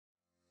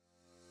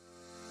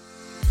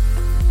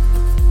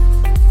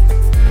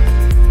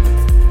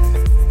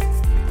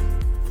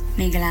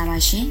လာပါ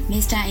ရှင်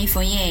Mr.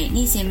 Info ရဲ့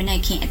နေ့စဉ်မန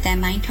က်ခင်းအတ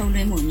န်းပိုင်းထုတ်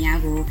လွှင့်မှုများ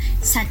ကို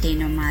စတင်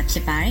တော့မှာဖြ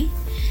စ်ပါတယ်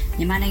။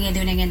မြန်မာနိုင်ငံ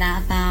သူနိုင်ငံသား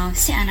အပေါင်း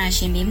စစ်အာဏာ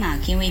ရှင်ပြီးမှ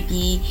ကင်းဝေး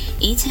ပြီး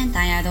အေးချမ်း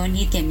သာယာသော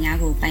နေ့တင်များ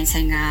ကိုပိုင်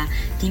ဆိုင်က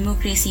ဒီမို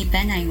ကရေစီပ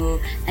န်းနိုင်ကို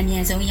အမြ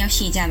န်ဆုံးရောက်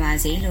ရှိကြပါ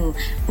စေလို့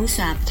ဥ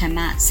စွာပထမ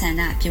ဆန္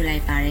ဒပြုလို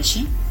က်ပါရရှ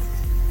င်။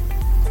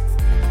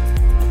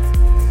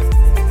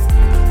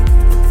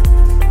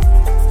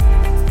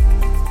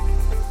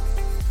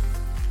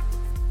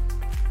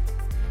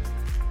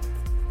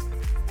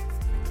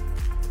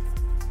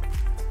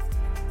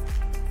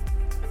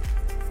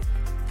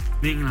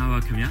မင်္ဂလာပါ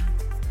ခင်ဗျာ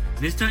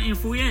Mr.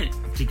 Info ရဲ့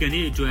ဒီက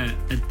နေ့အတွက်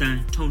အတန်း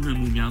ထုံနှံ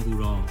မှုများကို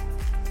တော့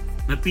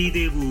မပြီး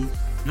သေးဘူး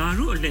ငါ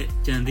တို့အလက်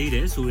ကြံသေးတ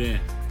ယ်ဆိုတဲ့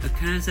အခ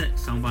န်းဆက်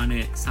ဆောင်းပါး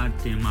နဲ့စ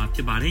တင်မှာဖြ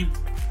စ်ပါတယ်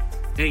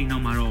အဲဒီနော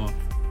က်မှာတော့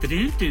သတ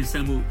င်းတင်ဆ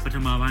က်မှုပထ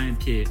မပိုင်းအ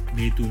ဖြစ်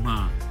မေတူမှ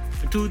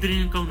အထူးသတ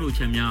င်းကောက်နှုတ်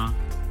ချက်များ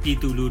ပြည်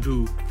သူလူထု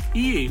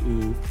EAO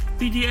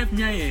PDF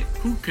များရဲ့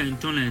ခုခံ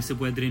တွန်းလှန်စစ်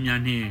ပွဲသတင်း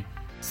များနဲ့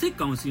စစ်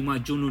ကောင်စီမှ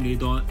ကျူးလွန်နေ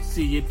သောစ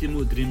စ်ရေးပြစ်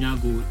မှုသတင်းများ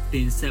ကိုတ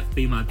င်ဆက်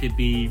ပေးမှာဖြစ်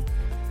ပြီး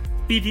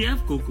PDF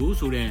ကို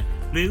ဆိုတဲ့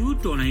မေဦး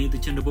တော်လိုင်းရဲ့တ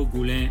ချင်တစ်ပုဒ်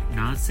ကိုလည်း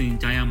နားဆင်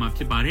ကြရမှာ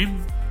ဖြစ်ပါတယ်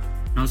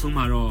။နောက်ဆုံး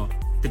မှာတော့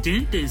သတ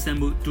င်းတင်ဆက်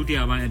မှုဒုတိယ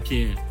ပိုင်းအဖြ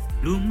စ်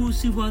လူမှု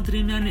စီးပွားသတ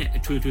င်းများနဲ့အ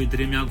ထွေထွေသ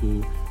တင်းများကို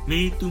မေ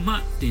တူမှ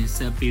တင်ဆ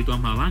က်ပေး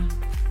သွားမှာပါ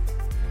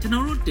။ကျွန်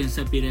တော်တို့တင်ဆ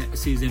က်ပေးတဲ့အ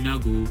စီအစဉ်များ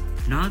ကို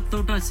နား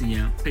တော်တာစီရ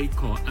န်ဖိတ်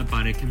ခေါ်အပ်ပါ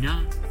တယ်ခင်ဗျာ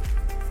။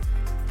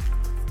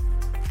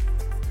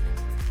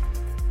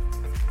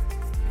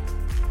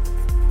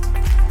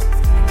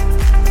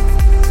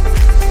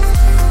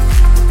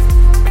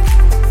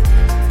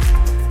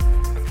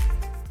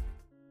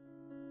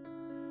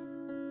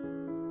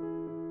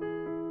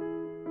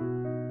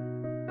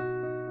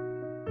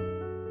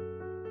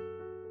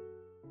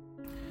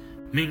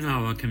မင်္ဂလာ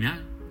ပါခင်ဗျာ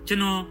ကျွ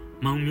န်တော်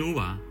မောင်မျိုး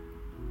ပါ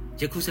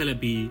ယခုဆက်လက်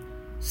ပြီး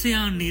ဆ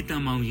ရာနေတ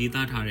န်မောင်ရေး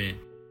သားထားတဲ့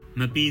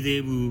မပြီး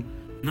သေးဘူး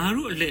ငါ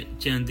တို့အလက်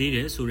ကြံသေးတ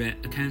ယ်ဆိုတဲ့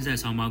အခန်းဆက်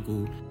ဆောင်ပါ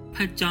ကိုဖ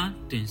တ်ကြား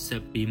တင်ဆ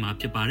က်ပေးမှာ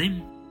ဖြစ်ပါတယ်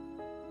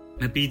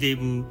မပြီးသေး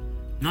ဘူး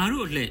ငါ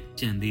တို့အလက်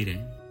ကြံသေးတ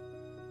ယ်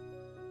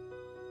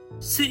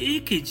စစ်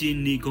အေးခေကြီး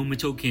နေကုန်မ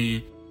ချုပ်ခင်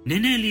န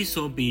ည်းနည်းလေး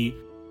စောပြီး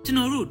ကျွန်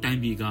တော်တို့တို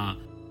င်းပြည်က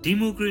ဒီ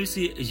မိုကရေ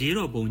စီအရေး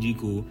တော်ပုံကြီး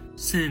ကို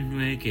ဆင်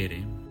နွှဲခဲ့တ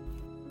ယ်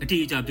အတိ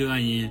အကျပြောရ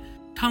ရင်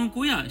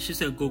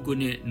1989ခု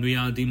နှစ်နွေ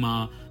ရာသီမှာ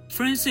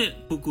Francis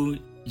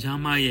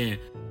Fukuyama ရဲ့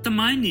တ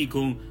မိုင်းနီ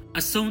ကုန်း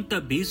အဆုံးသ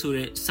တ်ပြီးဆို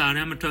တဲ့စာတ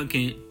မ်းမထွက်ခ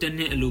င်တ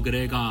နှစ်အလိုကတ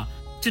ည်းက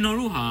ကျွန်တော်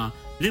တို့ဟာ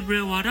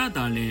liberal ဝါဒ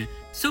သာလင်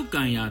စုပ်က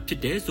န်ရာဖြ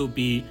စ်တယ်ဆို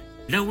ပြီး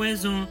လက်ဝဲ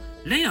စွန်း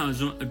လက်ရ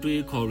စွန်းအ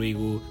တွေးခေါ်တွေ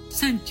ကိုဆ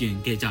န့်ကျင်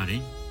ခဲ့ကြတ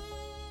ယ်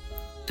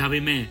။ဒါပေ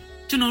မဲ့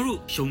ကျွန်တော်တို့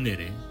ရှုံးနေ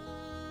တယ်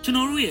။ကျွန်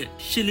တော်တို့ရဲ့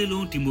ရှစ်လေး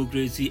လုံးဒီမိုက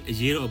ရေစီအ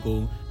ရေးတော်ပုံ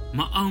မ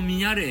အောင်မြ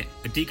င်ရတဲ့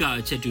အဓိက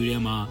အချက်တွေထဲ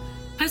မှာ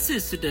ဖက်စ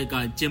စ်စစ်တပ်က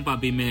ကျင်းပ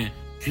ပေးမဲ့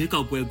ရွေး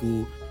ကောက်ပွဲကို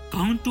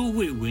ခေါင်းတိုး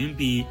ဝှေ့ဝင်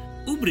ပြီး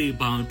ဥပဒေ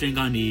ဘောင်တွင်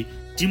ကနေ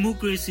ဒီမို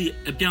ကရေစီ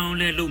အပြောင်း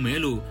လဲလုပ်မယ်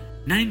လို့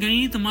နိုင်ငံ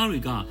ရေးသမားတွေ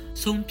က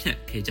ဆုံးဖြတ်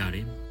ခဲ့ကြတ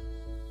ယ်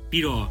။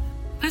ပြီးတော့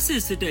ဖက်စ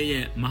စ်စစ်တပ်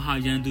ရဲ့မဟာ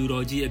ရန်သူ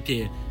တော်ကြီးအဖြ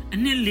စ်အ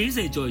နှစ်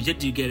40ကျော်ရည်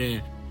တည်ခဲ့တဲ့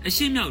အ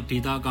ရှေ့မြောက်ဒေ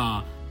သက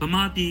ဗ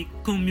မာပြည်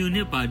ကွန်မြူန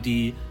စ်ပါတီ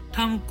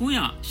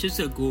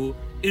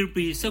1989ဧ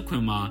ပြီ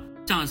17မှာ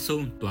ကြာ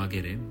ဆုံးသွား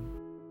ခဲ့တယ်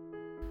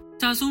။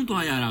ကြာဆုံး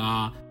သွားရတာ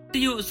ကတ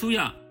ရုတ်အစိုးရ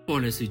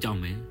policy ကြော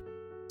င့်ပဲ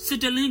စစ်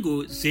တလင်းကို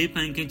ဈေးပ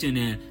န်းကင်းကျင်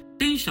တဲ့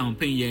တင်းရှောင်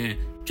ဖိန်ရဲ့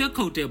ကြွက်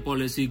ခုတ်တဲ့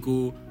policy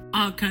ကို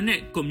အာခံတဲ့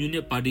ကွန်မြူန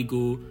စ်ပါတီ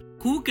ကို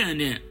ခိုးကန်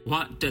တဲ့ဝ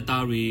တက်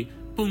သားတွေ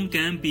ပုံက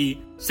န်းပြီး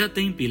ဇက်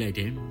သိမ်းပေးလိုက်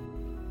တယ်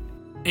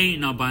။အဲဒီ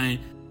နောက်ပိုင်း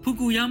ဖူ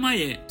ကူယာမ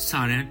ရဲ့စာ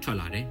ရန်ထွက်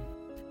လာတယ်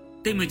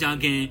။တိတ်မကြ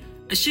ခင်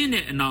အရှေ့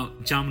နဲ့အနောက်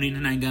ဂျာမနီ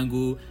နိုင်ငံ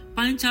ကို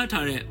ပိုင်းခြား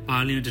ထားတဲ့ဘာ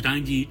လင်တတို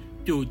င်းကြီး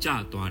ပြိုကျ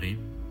သွားတယ်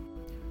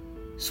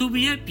။ဆို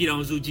ဗီယက်ပြည်ထော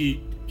င်စုကြီး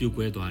ပြို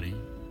ကွဲသွားတယ်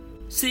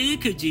။စစ်အေး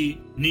ခေတ်ကြီး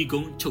နေကု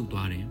န်းချုပ်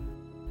သွားတယ်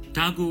။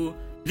ဒါကို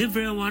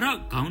liberal ဝါဒ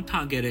ခေါင်း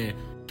ထားခဲ့တဲ့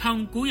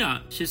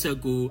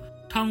1989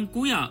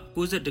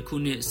 1991ခု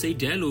နှစ်စိတ်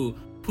တယ်လို့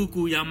ဖူ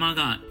ကူယာမ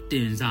ကတ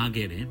င်စား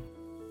ခဲ့တယ်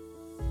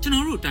။ကျွန်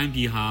တော်တို့တိုင်းပြ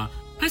ည်ဟာ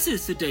ဖက်စစ်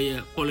စစ်တပ်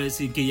ရဲ့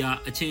policy ကရ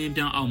အချင်းအ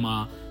ပြောင်းအောက်မှာ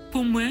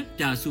ဖုံမွဲ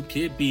ပြစုဖြ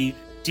စ်ပြီး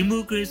ဒီ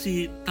မိုကရေစီ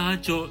သား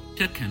ကြော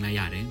ဖြတ်ခံလိုက်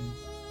ရတယ်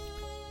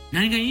။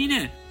နိုင်ငံရေး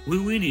နဲ့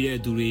ဝေးဝေးနေတဲ့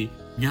သူတွေ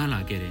များလာ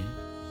ခဲ့တယ်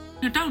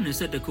။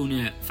2021ခုနှ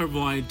စ်ဖေ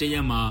ဖော်ဝါရီ1ရ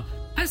က်မှာ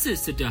ဖက်စစ်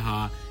စစ်တပ်ဟာ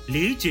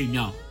4ချိန်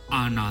မြောက်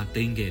အာဏာ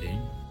သိမ်းခဲ့တယ်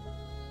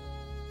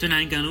။တ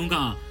နိုင်ငံလုံးက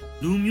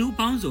လူမျိုး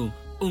ပေါင်းစုံ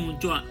အုံ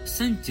ကြွဆ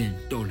န့်ကျင်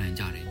တော်လှန်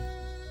ကြတယ်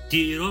။ဒီ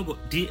အရေးတော်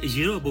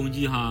ပုံ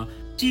ကြီးဟာ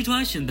ကြီး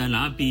ထွားရှင်သန်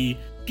လာပြီး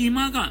ပြည်မ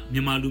ကမြ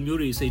န်မာလူမျိုး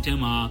တွေစိတ်ထဲ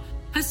မှာ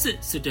ဖက်စစ်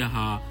စစ်တပ်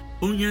ဟာ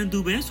ဘုံရန်သူ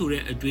ပဲဆို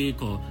တဲ့အတွေးအ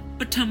ခေါ်ပ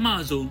ထမ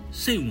ဆုံး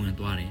စိတ်ဝင်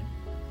သွားတယ်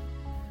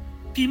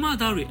။ပြည်မ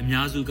သားတွေအ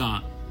များစုက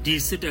ဒီ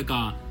စစ်တပ်က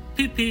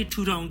ဖေးထူ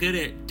ထောင်ခဲ့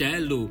တဲ့တဲ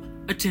လို့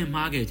အထင်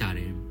မှားခဲ့ကြတ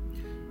ယ်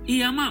။အီ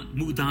ယာမ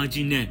မူသား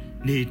ကြီးနဲ့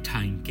နေ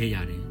ထိုင်ခဲ့ရ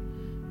တယ်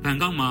။ဘန်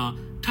ကောက်မှာ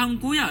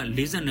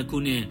1942ခု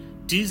နှစ်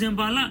ဒီဇင်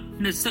ဘာလ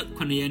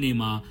28ရက်နေ့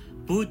မှာ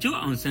ဗိုလ်ချုပ်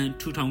အောင်ဆန်း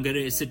ထူထောင်ခဲ့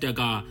တဲ့စစ်တပ်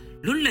က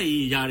လွတ်လပ်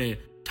ရေးရတဲ့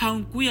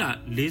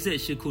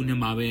1948ခုနှစ်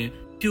မှာပဲ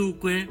ပြို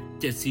ကွဲ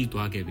ပျက်စီး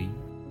သွားခဲ့ပြီ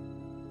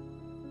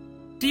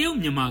။တရုတ်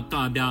မြန်မာက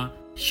ပြ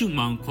ရှု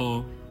မောင်ခေါ်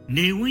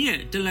နေဝင်းရဲ့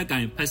တက်လက်က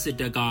င်ဖက်စစ်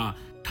တပ်က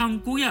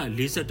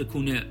1942ခု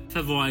နှစ်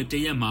ဖေဖော်ဝါရီ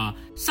1ရက်မှာ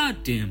စ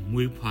တင်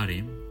မွေးဖွားတ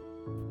ယ်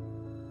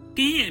။က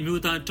င်းရဲ့အ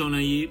မျိုးသားတော်လှ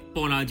န်ရေး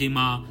ပေါ်လာခြင်း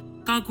မှာ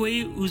ကာကွယ်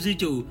ရေးဦးစီး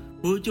ချုပ်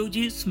ဗိုလ်ချုပ်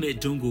ကြီးစမစ်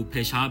ဒွန်းကိုဖ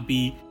ယ်ရှား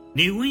ပြီး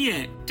နေဝင်း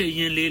ရဲ့တရ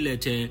င်လေးလက်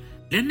ထဲ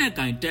လက်နက်က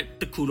င်တပ်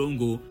တစ်ခုလုံး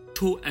ကို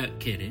ထိုးအပ်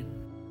ခဲ့တယ်။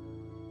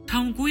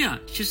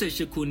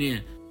1988ခုနှစ်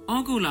ဩ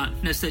ဂုတ်လ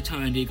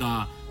26ရက်နေ့က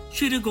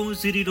ရွှေတကုံ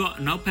စီရီတော်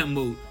အနောက်ဖက်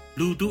မှု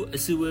လူထုအ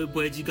စည်းအဝေး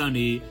ပွဲကြီးက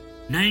နေ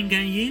နိုင်ငံ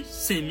ရေး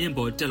စင်မြင့်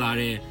ပေါ်တက်လာ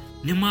တဲ့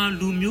မြန်မာ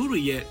လူမျိုးတွေ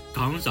ရဲ့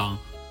ခေါင်းဆောင်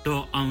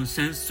ဒေါ်အောင်ဆ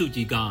န်းစုကြ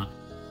ည်က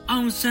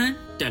အောင်ဆန်း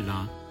တက်လာ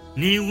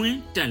နေဝင်း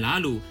တက်လာ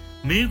လို့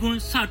မေခွ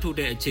န်းစထုတ်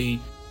တဲ့အချိန်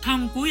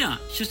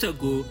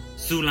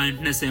1989ဇူလိုင်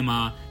20မှာ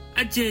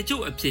အကျယ်ချု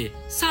ပ်အဖြစ်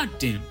စ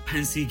တင်ဖ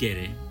န်ဆီးခဲ့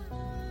တယ်။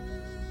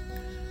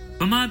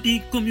ဗမာပြည်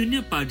ကွန်မြူန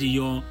စ်ပါတီ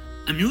ရော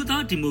အမျိုး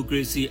သားဒီမိုက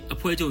ရေစီအ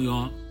ဖွဲ့ချုပ်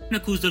ရောနှ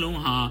စ်ခုစလုံး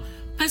ဟာ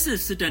ဖက်စစ်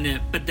စစ်တပ်နဲ့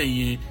ပတ်သက်ရ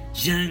င်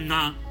ရန်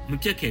ငါမ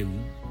ပြတ်ခဲ့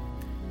ဘူး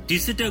။ဒီ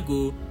စစ်တပ်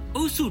ကို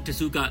အုပ်စုတ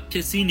စုကဖျ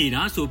က်ဆီးနေ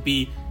တာဆို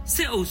ပြီးစ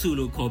စ်အုပ်စု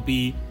လို့ခေါ်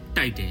ပြီး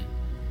တိုက်တယ်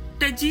။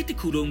တက်ကြီးတစ်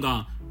ခုလုံးက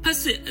ဖက်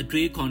စစ်အ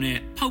တွေးခေါ်နဲ့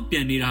ဖောက်ပြ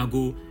န်နေတာ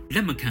ကိုလ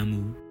က်မခံ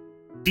ဘူး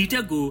။ဒီတ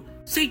က်ကို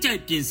စိတ်ကြို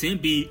က်ပြင်ဆင်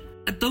ပြီး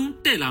အတုံး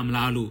တက်လာမ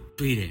လားလို့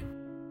တွေးတယ်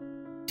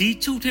။ဒီ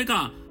ချုပ်ထက်က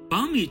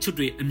ဘောင်းမီချွတ်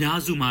တွေအများ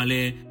စုမှလ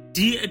ည်း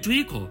ဒီအ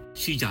တွေးခေါ်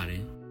ရှိကြတ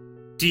ယ်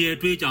။ဒီအ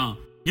တွေးကြောင့်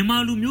မြန်မာ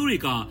လူမျိုးတွေ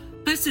က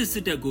ဖက်စစ်စ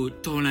စ်တပ်ကို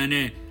တော်လှန်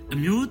တဲ့အ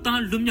မျိုး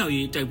သားလွတ်မြောက်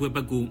ရေးတိုက်ပွဲဘ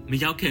က်ကိုမ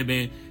ရောက်ခဲ့ပဲ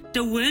တ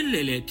ဝဲ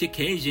လဲလဲဖြစ်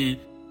ခဲ့ရင်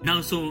နော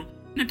က်ဆုံး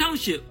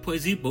2008ဖွဲ့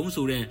စည်းပုံ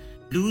ဆိုတဲ့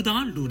လူ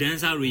သားလူဒန်း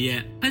စားတွေရဲ့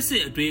ဖက်စ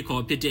စ်အတွေး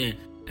ခေါ်ဖြစ်တဲ့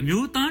အ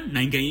မျိုးသား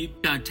နိုင်ငံရေး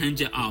ပြဋ္ဌာန်း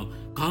ချက်အောက်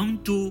ခေါင်း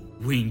တိုး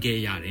ဝင်ခဲ့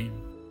ရတယ်။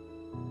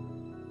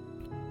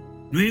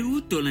ຫນွေ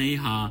ဦးတော်လှန်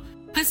ရေးဟာ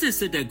ဖက်စစ်စ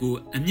စ်တပ်ကို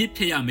အမြင့်ဖြ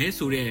တ်ရမယ်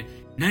ဆိုတဲ့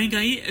နိုင်ငံ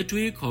ရေးအ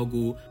တွေးခေါ်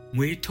ကို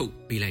မွေးထုတ်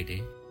ပေးလိုက်တ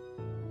ယ်။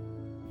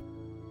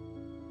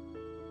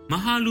မ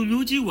ဟာလူ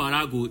မျိုးကြီးဝါဒ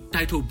ကို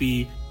တိုက်ထုတ်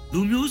ပြီးလူ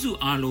မျိုးစု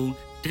အားလုံး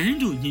ဒန်း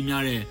တူညီမျှ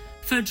တဲ့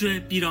ဖက်ဒရယ်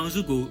ပြည်ထောင်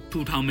စုကိုထူ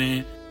ထောင်မယ်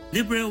။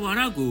 liberal ဝါ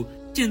ဒကို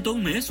ကျင့်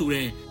သုံးမယ်ဆို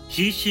တဲ့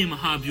ရေရှည်မ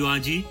ဟာဗျူဟာ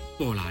ကြီး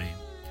ပေါ်လာတယ်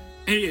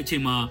။အဲ့ဒီအချိ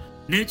န်မှာ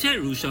နယ်ချဲ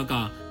ရုရှားက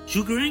ယူ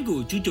ကရိန်းကို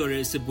ကျူးကျော်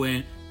တဲ့စစ်ပွဲ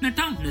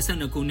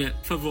2022ခုနှစ်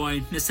ဖေဖော်ဝါရီ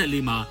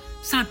24မှာ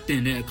စတ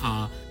င်တဲ့အခါ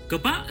က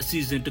မ္ဘာအစီ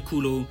အစဉ်တစ်ခု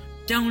လုံး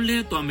ကြောင်းလဲ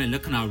သွားမဲ့လ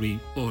က္ခဏာတွေ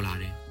ပေါ်လာ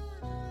တယ်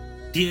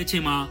။ဒီအချိ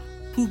န်မှာ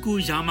ဖူကူ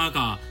ယာမာက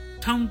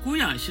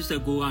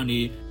1989ကနေ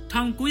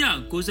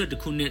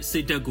1992ခုနှစ်စ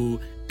စ်တပ်ကို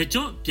တ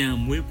ကြော့ပြန်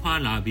မွေး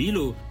ဖွားလာပြီ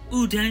လို့ဥ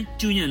ဒန်း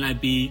ကျူးညံလိုက်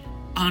ပြီး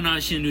အာဏာ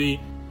ရှင်တွေ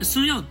အစွ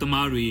န်းရောက်သ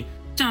မားတွေ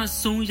ကြာ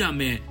ဆုံးရ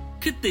မဲ့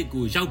ခေတ်သစ်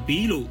ကိုရောက်ပြီ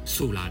လို့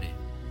ဆိုလာတယ်။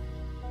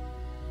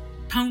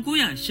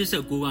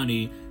1989ကနေ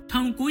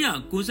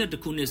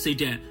1992ခုနှစ်စိတ်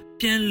သက်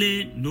ပြန်လည်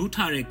နိုးထ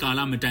တဲ့ကာလ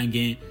မတိုင်ခ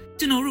င်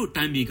ကျွန်တော်တို့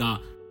တိုင်းပြည်က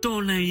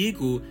တော်လှန်ရေး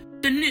ကို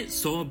တစ်နှစ်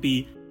စော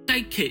ပြီးတို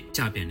က်ခဲ့ကြ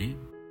ပြန်တယ်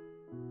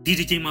။ဒီ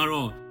တစ်ချိန်မှာ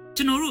တော့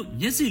ကျွန်တော်တို့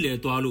မျက်စိလဲ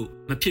သွားလို့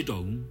မဖြစ်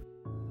တော့ဘူး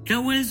။လ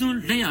က်ဝဲစွန်း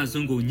လက်ရစွ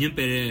န်းကိုညှင်းပ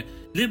ယ်တဲ့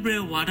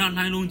liberal ဝါဒ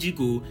လှိုင်းလုံးကြီး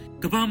ကို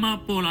ကမ္ဘာမှာ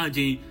ပေါ်လာခြ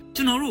င်း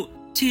ကျွန်တော်တို့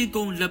ခြေ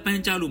ကုံလက်ပ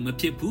န်းကြလို့မ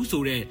ဖြစ်ဘူး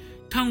ဆိုတဲ့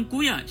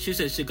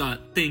1988က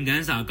သင်ခ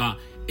န်းစာက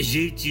အ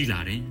ရေးကြီးလာ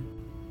တယ်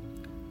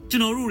။ကျွ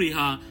န်တော်တို့တွေ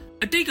ဟာ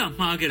အတိတ်က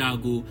မှားခဲ့တာ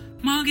ကို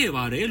မှားခဲ့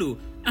ပါတယ်လို့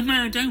အမှ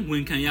န်အတိုင်းဝ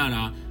န်ခံရ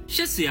တာရှ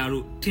က်စရာ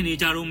တို့ထင်နေ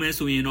ကြတော့မဲ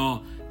ဆိုရင်တော့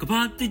ကဘာ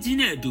တစ်ကြီး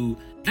နဲ့အတူ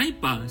လိုက်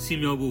ပါစီ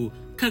မျောဖို့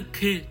ခက်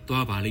ခဲ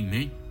သွားပါလိမ့်မ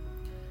ယ်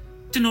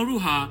။ကျွန်တော်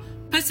တို့ဟာ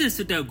ဖက်စစ်စ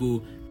စ်တပ်ကို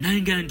နို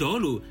င်ငံတော်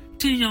လို့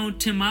ထင်ရောင်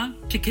ထင်မှား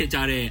ဖြစ်ခဲ့ကြ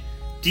တဲ့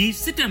ဒီ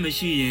စစ်တပ်မ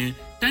ရှိရင်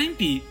တိုင်း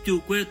ပြည်ပြို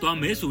ကွဲသွား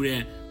မယ်ဆို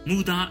တဲ့မူ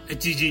သားအ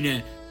ကြီးကြီးနဲ့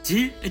ဂျ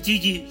င်းအကြီး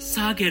ကြီး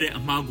စားခဲ့တဲ့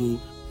အမှားကို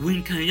ဝ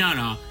န်ခံရ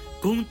တာ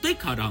ဂုဏ်သိက္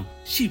ခာတောင်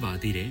ရှိပါ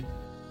သေးတယ်။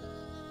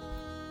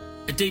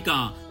အတိတ်က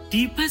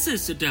ဒီဖက်စစ်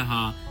စစ်တပ်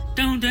ဟာ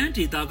တောင်တန်း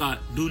ဒေသက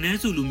လူနည်း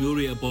စုလူမျိုး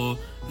တွေအပေါ်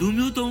လူ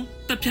မျိုးတုံး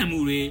တပ်ဖြတ်မှု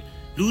တွေ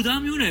လူ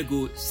သားမျိုးတွေ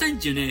ကိုစန့်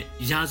ကျင်တဲ့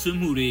ရာဇဝတ်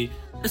မှုတွေ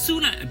အစု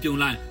လိုက်အပြုံ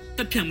လိုက်တ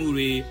ပ်ဖြတ်မှု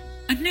တွေ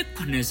အနှစ်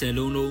80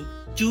လုံး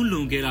ကျူးလွ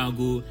န်ခဲ့တာ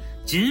ကို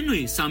ဂျင်းတွေ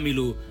စမိ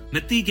လို့မ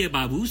သိခဲ့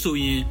ပါဘူးဆို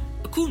ရင်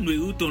အခုຫນွေ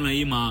ဦးတော်လှန်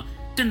ရေးမှာ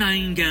တနို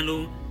င်ငံ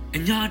လုံးအ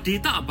ညာဒေ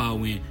သအပါ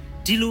ဝင်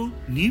ဒီလို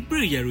နီးပ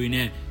ရိယတွေ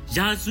နဲ့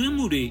ရာဇဝတ်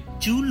မှုတွေ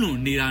ကျူးလွန်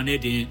နေတာနဲ့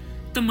တင်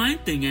တမိုင်း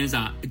သင်ခန်း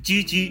စာအ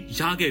ကြီးကြီးရ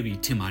ခဲ့ပြီ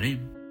ထင်ပါတယ်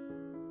။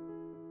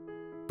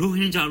ရိုဟ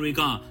င်ဂျာတွေ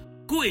က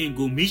ကိုယ့်အိမ်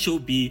ကိုမိ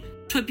ရှို့ပြီး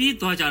ထွက်ပြေး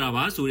သွားကြတာ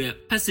ပါဆိုတဲ့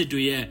ဖက်စစ်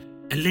တွေရဲ့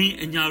အလိမ်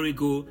အညာတွေ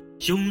ကို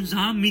ယုံ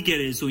စားမိခဲ့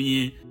တယ်ဆိုရ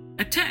င်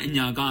အထက်အ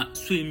ညာက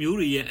ဆွေမျိုး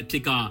တွေရဲ့အဖြ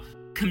စ်က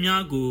ခ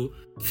မားကို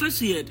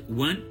First Yet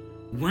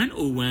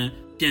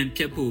 101ပြန်ဖြ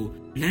တ်ဖို့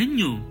လမ်း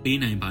ညွှန်ပေး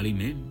နိုင်ပါလိမ့်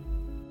မယ်။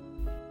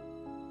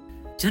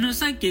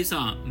 Genocide ကိစ္စ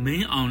မ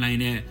င်းအွန်လို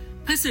င်းနဲ့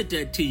ဖက်စစ်တ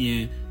က်ထီရ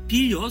င်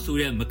ပြီးရောဆို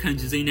တဲ့မခံ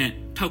ချစိမ့်နဲ့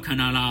ထောက်ခံ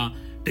တာလား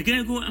တက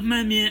ယ်ကိုအမှ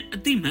န်မြင်အ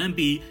သိမှန်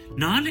ပြီး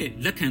နားလေ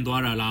လက်ခံ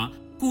သွားတာလား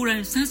ကိုယ်တို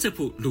င်ဆန်းစစ်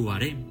ဖို့လိုပါ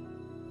တယ်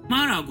။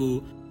မှားတာကို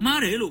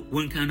မှားတယ်လို့ဝ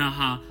န်ခံတာ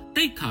ဟာ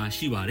တိတ်ခါ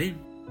ရှိပါတယ်။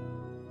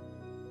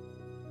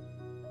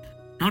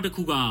နောက်တစ်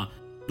ခုက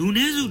လူန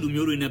ည်းစုလူ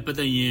မျိုးတွေနဲ့ပတ်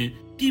သက်ရင်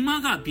ပြည်မ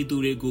ကပြည်သူ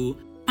တွေကို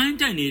ပိုင်း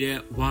တိုက်နေတဲ့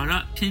ဝါရ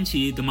ဖြန့်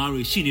ချီသမား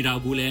တွေရှိနေတာ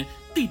ကိုလည်း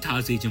သိ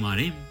ထားစေချင်ပါ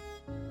တယ်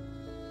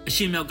။အ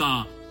ရှင်းမြောက်က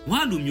ဝ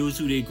လူမျိုး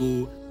စုတွေကို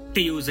တ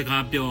ရုတ်စ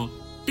ကားပြော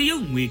တရု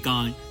တ်ငွေ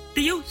ကိုင်းတ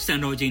ရုတ်စံ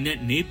တော်ချိန်နဲ့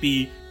နေ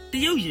ပြီးတ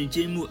ရုတ်ယဉ်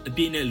ကျေးမှုအ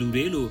ပြည့်နဲ့လူ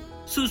တွေလို့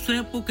ဆွဆွဲ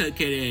ပုတ်ခတ်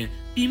ခဲ့တဲ့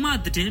ပြည်မ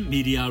သတင်းမီ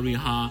ဒီယာတွေ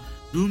ဟာ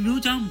လူ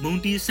မျိုးကြောင့်မုံ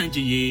တီးဆန့်ကျ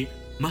င်ရေး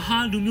မဟာ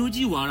လူမျိုး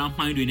ကြီးဝါဒ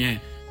မှိုင်းတွေနဲ့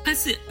ဖက်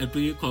စစ်အ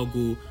တွေးခေါ်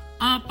ကို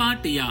အာပါ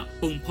တရ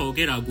ပုံဖော်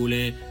ခဲ့တာကိုလ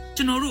ည်း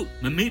ကျွန်တော်တို့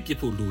မမေ့ပြ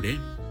ဖို့လိုတယ်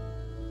။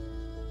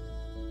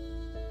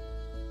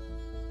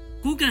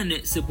ကုကန်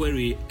နဲ့စစ်ပွဲ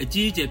တွေအ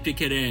ကြီးအကျယ်ဖြစ်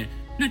ခဲ့တဲ့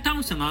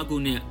2015ခု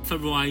နှစ်ဖေ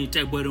ဖော်ဝါရီ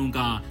တိုက်ပွဲတုန်းက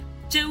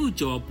ကျဲဥ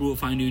ကျော်ပရို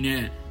ဖိုင်တွေ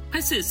နဲ့ဖ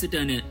က်စစ်စစ်တ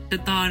ပ်နဲ့တ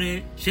သားတ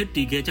ည်းရက်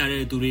တီခဲ့ကြ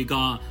တဲ့သူတွေက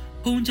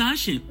ပုံချား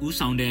ရှင်ဦး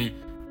ဆောင်တဲ့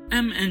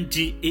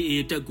MNDAA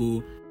တပ်ကို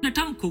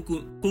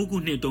2009ခု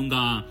နှစ်တုန်းက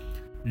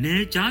နေ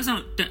ကြားဆော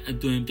င်တပ်အ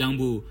သွင်ပြောင်း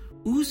ဖို့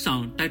ဦးဆော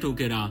င်တိုက်ထုတ်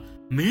ခဲ့တာ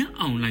မင်း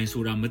အောင်လိုင်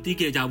ဆိုတာမသိ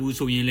ခဲ့ကြဘူး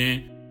ဆိုရင်လဲ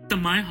တ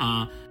မိုင်းဟာ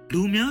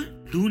လူန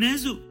ည်း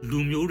စုလူ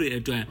မျိုးတွေ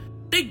အတွက်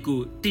တိတ်ကို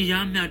တ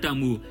ရားမျှတ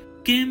မှု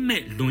ကင်း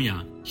မဲ့လွန်ရာ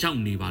ရောက်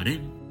နေပါတယ်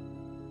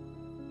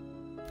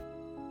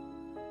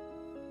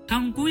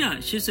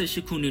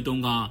1988ခုနှစ်တု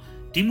န်းက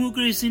ဒီမိုက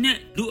ရေစီနဲ့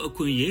လူအ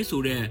ခွင့်အရေး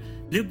ဆိုတဲ့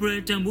liberal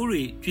တန်ဖိုး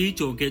တွေကြွေး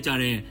ကြော်ခဲ့ကြ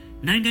တဲ့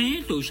နိုင်ငံ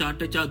ရေးလှုပ်ရှား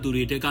တက်ကြသူ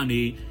တွေတက်က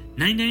နေ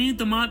နိုင်ငံရေး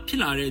သမားဖြစ်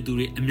လာတဲ့သူ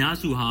တွေအများ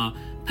စုဟာ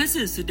ဖက်စ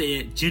စ်စစ်တပ်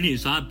ရဲ့ဂျင်းတွေ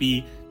စားပြီး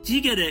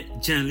ကြီးခဲ့တဲ့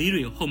ဂျန်လေး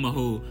တွေဟုတ်မ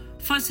ဟုတ်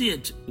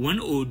Fascist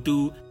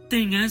 102သ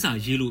င်ခန်းစာ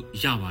ရေးလို့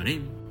ရပါတယ်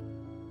။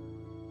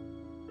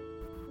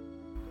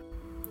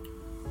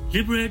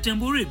 liberal တန်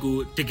ဖိုးတွေကို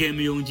တကယ်မ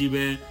ယုံကြည်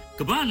ပဲ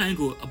ကမ္ဘာလိုင်း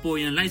ကိုအပေါ်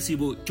ယံလိုက်စီ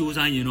ဖို့စ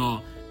조사ရင်တော့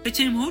တစ်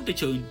ချိန်မဟုတ်တစ်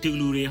ချိန်ဒီ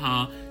လူတွေဟာ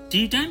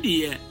ဒီတန်းပြည်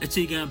ရဲ့အ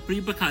ခြေခံပြိ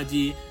ပခါ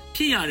ကြီးဖြ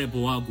စ်ရတဲ့ဘ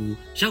ဝကို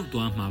ရောက်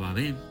သွားမှာပါ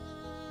ပဲ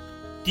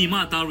။ဒီမ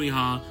သားတွေ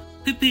ဟာ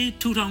ဖိ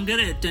ထူထောင်ခဲ့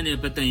တဲ့တက်နဲ့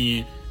ပတ်သက်ရ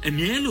င်အ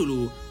မြဲ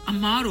လိုအ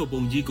မားတော်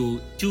ပုံကြီးကို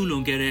ကျူးလွ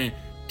န်ခဲ့တဲ့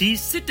ဒီ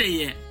စစ်တပ်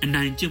ရဲ့အ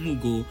နိုင်ကျင့်မှု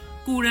ကို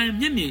ကိုယ်တိုင်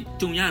မျက်မြင်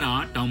ကြုံရတာ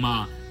တောင်မှ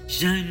ရ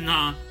န်ငါ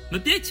မ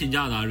ပြည့်ချင်ကြ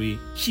တာတွေ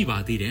ရှိပါ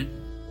သေးတယ်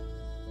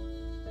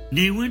။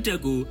နေဝင်းတ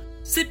က်ကို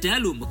စစ်တပ်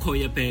လို့မခေါ်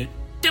ရပဲ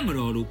တက်မ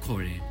တော်လို့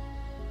ခေါ်တယ်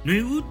။ຫນွေ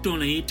ဦးတွန်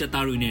လရေးတပ်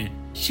သားတွေနဲ့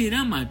ရှေ့ရ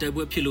မ်းမှာတိုက်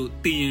ပွဲဖြစ်လို့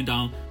တည်ရင်တော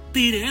င်တ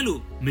ည်တယ်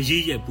လို့မ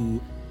ရေးရဘူး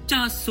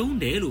ကြာဆုံး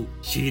တယ်လို့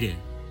ရေးတယ်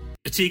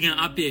။အခြေခံ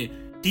အပြည့်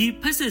ဒီ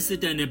ဖက်စစ်စစ်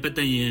တပ်နဲ့ပတ်သ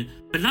က်ရင်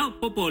ဘလောက်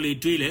ပေါ်လေး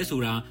တွေးလဲ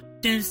ဆိုတာ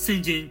တန်ဆ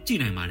င်ခြင်းကြည့်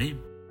နိုင်ပါတယ်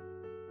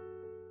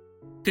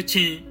။ကချ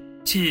င်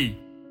ချင်း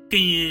က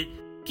ရင်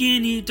က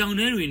င်းနီတောင်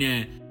ထဲတွေနဲ့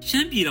ရှ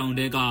မ်းပြည်တောင်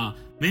တဲက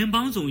မင်း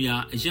ပေါင်းစုံရာ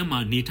အရက်မှာ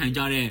နေထိုင်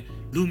ကြတဲ့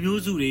လူ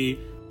မျိုးစုတွေ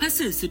ဖက်စ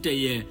စ်စစ်တပ်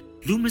ရဲ့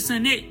လူမဆ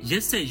န်တဲ့ရ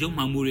က်ဆက်ရုံ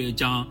မှမှုတွေအ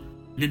ကြောင်း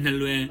နှစ်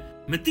လွယ်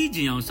မသိကျ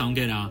င်အောင်ဆောင်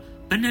ခဲ့တာ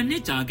ဘယ်နှ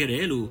စ်ကြာခဲ့တ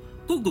ယ်လို့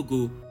ကို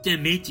ပြန်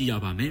မေးကြည့်ရ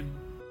ပါမယ်။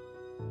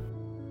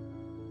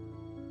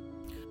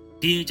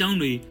ဒီအကြောင်း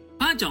တွေ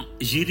ဘာကြောင့်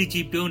အရေး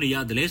ကြီးပြောနေရ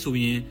တယ်လဲဆို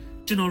ရင်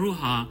ကျွန်တော်တို့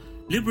ဟာ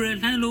liberal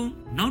လှိုင်းလုံး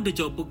နောက်တ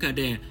ကြောပုတ်ခတ်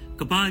တဲ့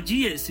ကဘာ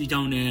ကြီးရဲ့စီ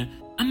ကြောင်းနဲ့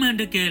အမှန်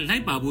တကယ်လို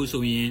က်ပါဖို့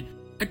ဆိုရင်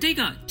အတိတ်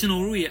ကကျွန်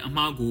တော်တို့ရဲ့အ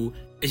မှားကို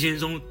အရင်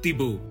ဆုံးသိ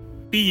ဖို့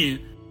ပြီးရင်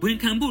ဝန်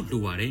ခံဖို့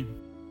လိုပါတယ်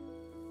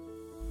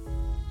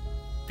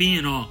ပြီးရ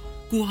င်တော့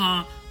ကိုဟာ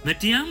မ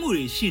တရားမှု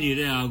တွေရှိနေ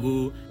တဲ့အား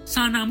ကို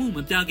စာနာမှုမ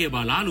ပြခဲ့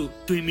ပါလားလို့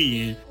တွေးမိရ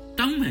င်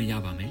တောင်းပန်ရ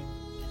ပါမယ်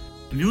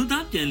အမျိုး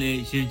သားပြန်လဲ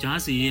ရင်ကြား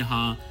စီရင်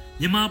ဟာ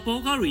မြန်မာ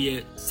ပေါ်ကားတွေရဲ့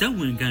ဇက်ဝ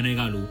င်ခံတွေ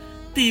ကလို့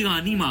တေဂာ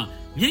နီးမှ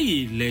မျက်ရ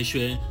ည်လဲ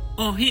ရွှဲ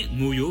အော်ဟစ်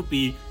ငိုယို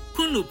ပြီး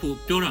ခွန့်လို့ဖို့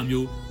ပြောတာ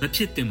မျိုးမဖြ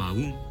စ်သင့်ပါ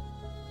ဘူး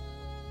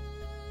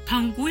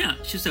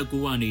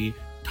1989ကနေ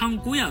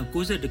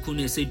1992ခု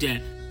နှစ်စိတ်တက်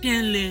ပြ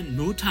န်လဲ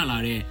နိုးထလာ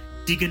တဲ့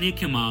ဒီကနေ့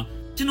ခေတ်မှာ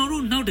ကျွန်တော်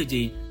တို့နောက်တစ်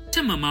ကြိမ်ထ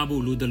ပ်မမ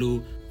ဖို့လိုသလို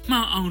မှ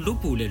န်အောင်လုပ်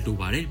ဖို့လည်းလို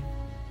ပါတယ်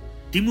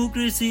ဒီမိုက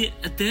ရေစီ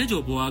အသေး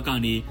ကြော်ဘဝက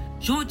နေ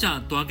ရော့ကျ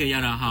သွားကြရ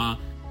တာဟာ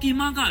ပြည်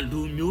မက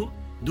လူ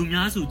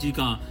များစုကြီး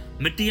က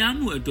မတရား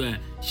မှုအတွက်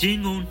ရင်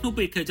ငုံနှုတ်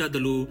ပိတ်ခဲ့ကြသ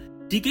လို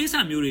ဒီကိစ္စ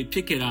မျိုးတွေဖြ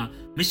စ်ခဲ့တာ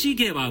မရှိ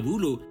ခဲ့ပါဘူး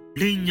လို့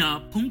လိန်ညာ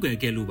ဖုံးကွယ်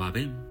ခဲ့လို့ပါ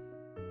ပဲ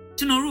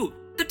ကျွန်တော်တို့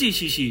တတိ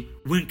ရှိ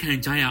ဝန်ခံ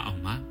ကြရအော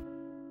င်ပါ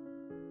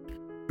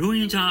ရိုဟ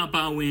င်ဂျာအ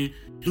ပါအဝင်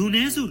လူန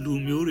ည်းစုလူ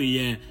မျိုးတွေ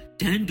ရဲ့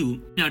ဒန်းတူ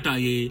မျှတ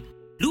ရေး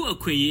လူအ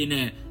ခွင့်အရေး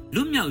နဲ့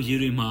လွတ်မြောက်ရေး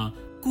တွေမှာ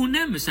ကို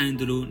နဲ့မဆိုင်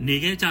သလိုနေ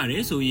ခဲ့ကြတ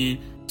ယ်ဆိုရင်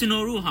ကျွန်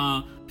တော်တို့ဟာ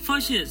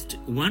Fascist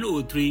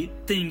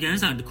 103သင်ခန်း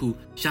စာတစ်ခု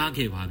ရ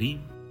ခဲ့ပါပြီ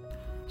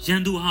ရ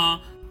န်သူဟာ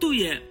သူ့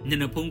ရဲ့မျ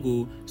က်နှာဖုံးကို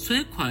ဆွဲ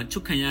ခွာချု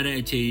ပ်ခံရတဲ့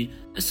အချိန်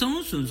အ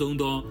ဆုံးစွန်ဆုံး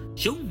သော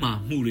ရုပ်မာ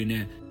မှုတွေ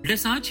နဲ့လ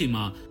က်စားချေ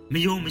မှာမ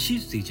ယုံမရှိ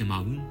စေချင်ပါ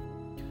ဘူး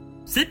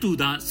ဇက်တူ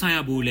သားဆာရ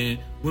ဖို့လည်း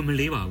ဝင်မ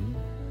လေးပါဘူး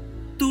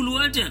သူလို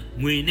အပ်တဲ့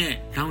ငွေနဲ့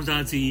လောင်စာ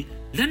စီ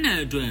လက်နက်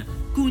အတွက်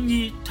ကု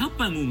ညီထောက်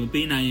ပံ့မှုမ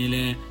ပေးနိုင်ရင်လ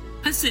ည်း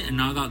ဖက်စစ်အ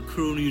နာကခ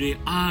ရိုနီတွေ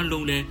အား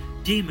လုံးလည်း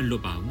ပြေးမလွ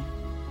တ်ပါဘူး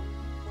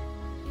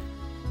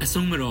အ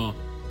ဆုံးမတော့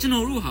ကျွန်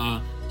တော်တို့ဟာ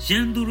ရ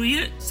န်သူတွေ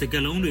ရဲ့စက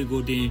လုံးတွေ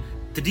ကိုတင်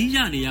တတိယ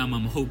နေရမှာ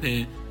မဟုတ်ဘဲ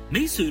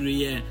မိတ်ဆွေတွေ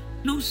ရဲ့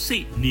နှုတ်ဆ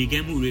က်နေ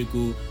ခဲ့မှုတွေ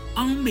ကို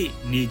အောင်းမေ့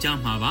နေကြ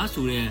မှာပါ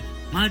ဆိုတဲ့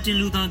မာတင်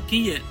လူသာက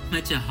င်းရဲ့မှ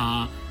တ်ချက်ဟာ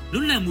လွ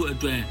တ်လပ်မှုအ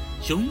တွက်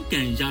ရုန်းက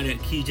န်ရတဲ့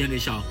ခီးချမ်း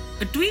တဲ့ရှောင်း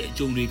အတွေ့အ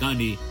ကြုံတွေက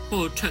နေ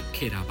ပေါ်ထွက်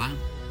ခဲ့တာပါ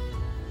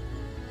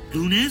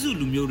လူနည်းစု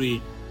လူမျိုးတွေ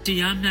တ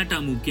ရားမျှတ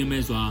မှုကင်း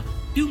မဲ့စွာ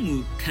ပြုမှု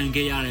ခံ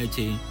ခဲ့ရတဲ့အ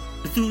ချိန်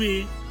ဘသူတွေ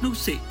နှုတ်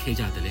ဆက်ခဲ့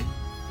ကြတယ်လေ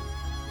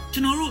ကျွ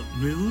န်တော်တို့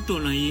ຫນွေဦး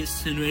တော်လှန်ရေးဆ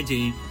င်နွှဲချိ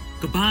န်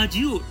ကဘာ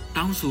ကြီးကို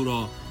တောင်းဆို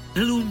တော့ဘ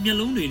ယ်လိုမျက်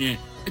လုံးတွေနဲ့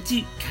အကြ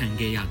ည့်ခံ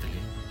ခဲ့ရတယ်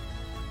လေ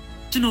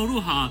ကျွန်တော်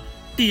တို့ဟာ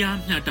တရား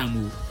မျှတ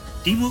မှု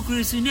ဒီမိုက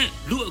ရေစီနဲ့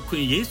လူ့အခွ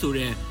င့်အရေးဆို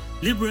တဲ့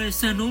liberal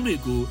စံနှုန်းတွေ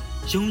ကို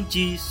ယုံကြ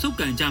ည်စုပ်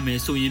ကန်ကြမယ်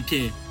ဆိုရင်ဖြ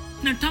င့်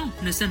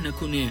2022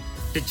ခုနှစ်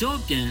တကြော့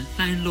ပြန်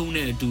လှိုင်းလုံး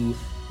တဲ့အတူ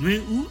ຫນွေ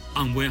ဦး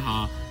အောင်ပွဲဟာ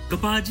က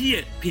ဘာကြီး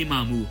ရဲ့ဖေးမာ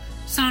မှု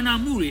စာနာ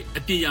မှုတွေ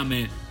အပြည့်ရမ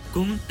ယ်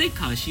ဂုဏ်သိက္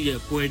ခာရှိတဲ့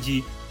ပွဲ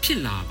ကြီးဖြစ်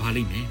လာပါ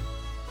လိမ့်မယ်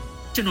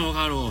ကျွန်တော်က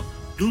တော့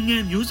လူင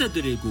ယ်မျိုးဆက်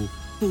တွေကို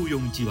ပို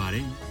ယုံကြည်ပါတ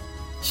ယ်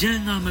ရန်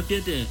ငါမပြ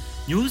တ်တဲ့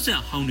မျိုးဆ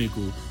က်ဟောင်းတွေ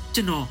ကို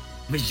ကျွန်တော်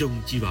မယုံ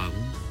ကြည်ပါ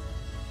ဘူး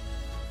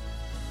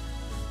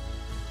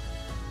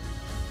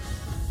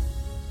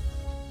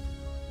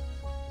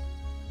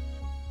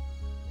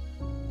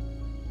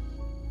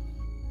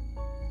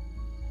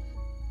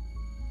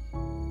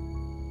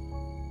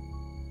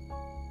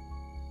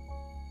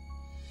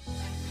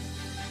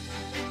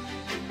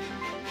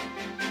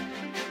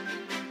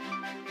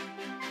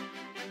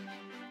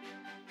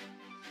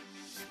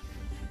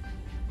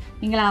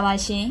မင်္ဂလာပါ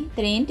ရှင်သ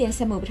တင်းတင်ဆ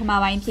က်မှုပထမ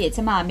ပိုင်းဖြစ်ကျ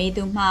မမေ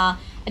သူမှ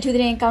အထူးသ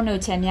တင်းကောက်နှု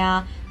တ်ချက်များ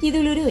ပြည်သူ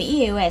လူထု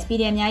EAOS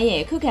PDF များ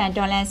ရဲ့ခုခံ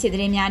တော်လှန်စစ်သ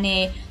တင်းများ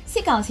နဲ့စ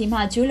စ်ကောင်စီမှ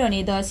ကျူးလွန်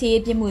နေသောစစ်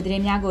ရေးပြစ်မှုသတ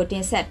င်းများကိုတ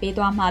င်ဆက်ပေး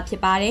သွားမှာဖြ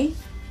စ်ပါတယ်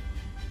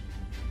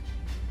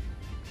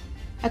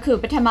အခု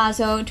ပထမ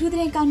ဆုံးအထူးသ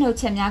တင်းကောက်နှုတ်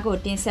ချက်များကို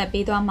တင်ဆက်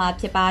ပေးသွားမှာ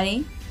ဖြစ်ပါတယ်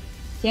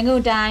ရန်ကု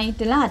န်တိုင်း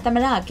ဒလသမ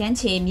ရကန်း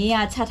ချေမြေ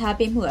ယာချထား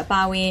ပေးမှုအ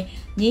ပါအဝင်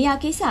မြေယာ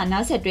ကိစ္စ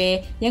နောက်ဆက်တွဲ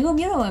ရန်ကုန်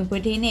မြို့တော်ဝန်ဗို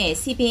လ်ထိန်းနဲ့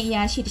စီပင်အ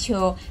ရာရှိတ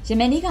ချို့ယ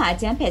မန်နေ့ကအ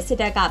ကြမ်းဖက်စစ်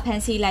တပ်ကဖ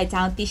မ်းဆီးလိုက်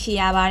ကြောင်းသိရှိ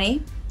ရပါတယ်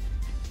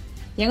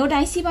။ရန်ကုန်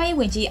တိုင်းစီးပွားရေး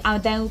ဝန်ကြီးအော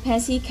င်တန်းဦးဖ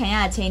မ်းဆီးခံရ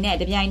ချိန်နဲ့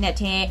တပြိုင်နက်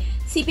တည်း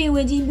စီပင်ဝ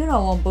န်ကြီးမြို့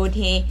တော်ဝန်ဗိုလ်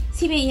ထိန်း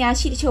စီပင်အရာ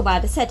ရှိတချို့ပါ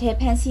တစ်ဆက်တည်း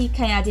ဖမ်းဆီး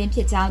ခံရခြင်းဖြ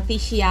စ်ကြောင်းသိ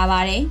ရှိရ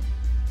ပါတယ်။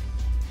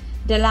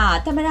ဒလ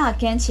သမရ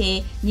ကန်းချေ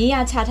မြေယာ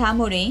ချထား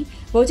မှုတွင်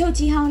ဗိုလ်ချုပ်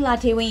ကြီးဟောင်းလာ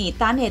ထေးဝင်း၏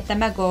တားနှင့်တ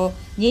မတ်ကို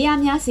မြေယာ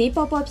များဈေး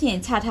ပေါပေါဖြင့်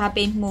ချထား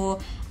ပေးမှု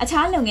အ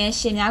ခြားလုပ်ငန်း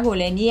ရှင်များကို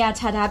လည်းမြေယာ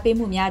ချထားပေး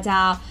မှုများ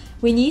ကြောင့်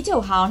ဝန်ကြီးချု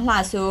ပ်ဟောင်းလှ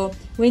ဆို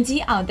ဝန်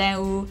ကြီးအောင်တန်း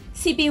ဦး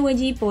စီပင်ဝန်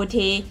ကြီးဗိုလ်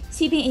ထေ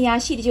စီပင်အရာ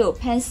ရှိတို့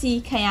ဖမ်းဆီး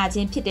ခံရခြ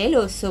င်းဖြစ်တယ်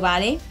လို့ဆိုပါ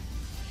တယ်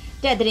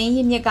တက်သတင်းရ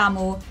င်းမြစ်က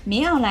မူမ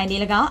င်းအွန်လိုင်းတွေ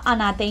၎င်းအာ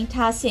နာသိန်း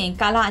ထားစဉ်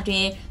ကာလအတွ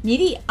င်းမြည်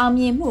သည့်အောင်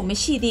မြင်မှုမ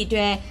ရှိသည့်အတွ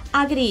က်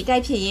အာဂရိတို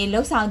က်ဖြစ်ရေး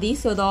လှုံ့ဆော်သည်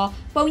ဆိုသော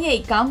ပုံရိ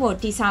ပ်ကောင်းကို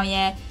တည်ဆောင်ရ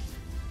န်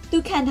သူ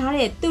ခံထား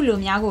တဲ့သူ့လူ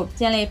များကို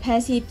ပြန်လည်ဖ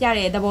မ်းဆီးပြ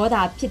တဲ့သဘော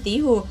သာဖြစ်သည်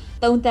ဟု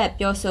သုံးသပ်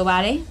ပြောဆိုပါ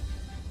တယ်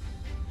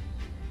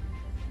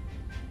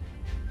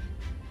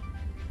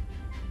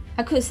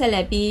အခုဆက်လ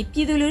က်ပြီးပြ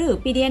ည်သူလူထု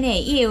PDF နဲ့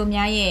EAO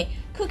များရဲ့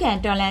ခုခံ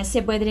တော်လှန်စ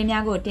စ်ပွဲသတင်း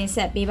များကိုတင်ဆ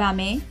က်ပေးပါ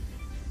မယ်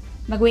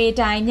မကွေး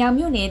တိုင်းမြောင်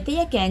မြို့နယ်တရ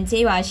က်ကန်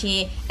ကျေးရွာရှိ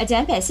အကြ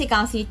မ်းဖက်စစ်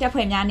ကောင်စီတပ်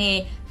ဖွဲ့များနဲ့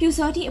ပြူ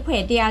စောတိအ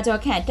ဖွဲ့100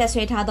ကျော်ခန့်တပ်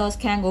ဆွဲထားသောစ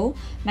ခန်းကို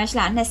မတ်လ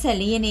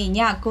24ရက်နေ့ည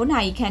9:00နာ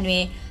ရီခန့်တွ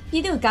င်ပြ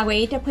ည်သူ့ကာကွယ်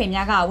ရေးတပ်ဖွဲ့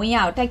များကဝင်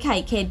ရောက်တိုက်ခို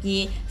က်ခဲ့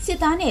ပြီးစစ်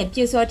သားနဲ့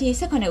ပြူစောတိ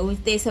18ဦး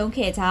သေဆုံး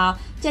ခဲ့ကြောင်း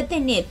ကျက်တ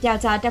စ်နှစ်ပျော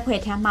က်ကြားတပ်ဖွဲ့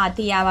ထံမှ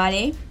သိရပါသ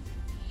ည်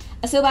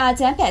အဆိုပါ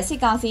ကျန်းဖက်စစ်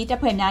ကောင်စီတပ်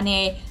ဖွဲ့များ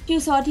နဲ့ပြူ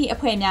စောတိအ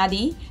ဖွဲ့များသ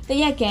ည်တ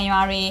ရက်ကန်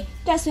ရွာတွင်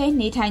တပ်ဆွဲ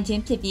နေထိုင်ခြ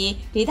င်းဖြစ်ပြီး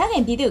ဒေသခံ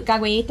ပြည်သူ့ကာ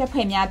ကွယ်ရေးတပ်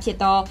ဖွဲ့များဖြစ်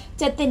သော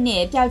ကျက်တစ်နှ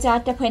င့်ပျောက်ကြား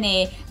တပ်ဖွဲ့နှ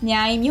င့်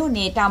မြိုင်မြို့န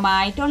ယ်တောင်ပို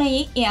င်းတော်လှန်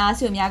ရေးအင်အား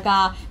စုများက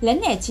လက်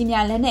နက်ကြီး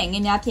များလက်နက်င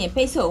ယ်များဖြင့်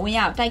ပိတ်ဆို့ဝင်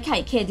ရောက်တိုက်ခို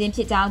က်ခဲ့ခြင်းဖြ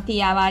စ်ကြောင်းသိ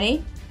ရပါသည်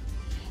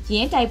ရ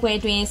င်းတိုက်ပွဲ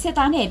တွင်စစ်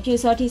သားနှင့်ပြူ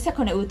စောတိ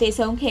18ဦးသေ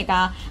ဆုံးခဲ့က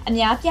အ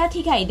များပြားထိ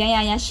ခိုက်ဒဏ်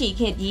ရာရရှိ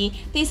ခဲ့ပြီး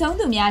သေဆုံး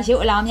သူများရု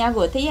ပ်အလောင်းများ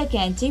ကိုတရက်က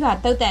န်ကြီးပါ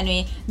တုတ်တန်တွ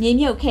င်မြေ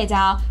မြုပ်ခဲ့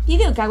ကြောင်းပြည်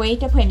သူ့ကာကွယ်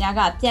ရေးတပ်ဖွဲ့များ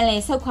ကပြန်လ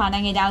ည်ဆုတ်ခွာနို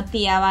င်ခဲ့ကြောင်း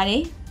သိရပါသ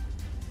ည်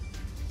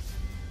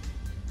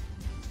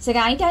စ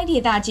ကိုင်းတိုင်းဒေ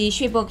သကြီး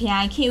ရွှေဘုတ်ခ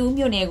ရိုင်ခေဦး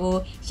မြို့နယ်ကို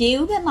ရေ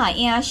ဦးဘက်မှ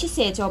အင်အား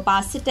80ကျော်ပါ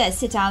စစ်တပ်စ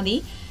စ်ကြောင်းသ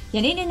ည်ယ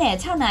နေ့နေ့နဲ့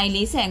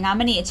6:45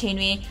မိနစ်အချိန်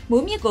တွင်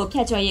မူးမြစ်ကိုဖျ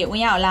က်ချော်၍ဝ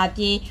င်ရောက်လာ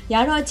ပြီးရာ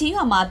တော်ကြီး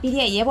ရွာမှာပြည်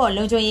တဲ့ရဲဘော်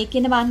လုံခြုံရေးက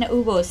င်းသမား2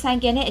ဦးကိုဆိုင်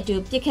ကယ်နဲ့အတူ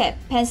ပစ်ခတ်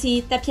ဖမ်းဆီး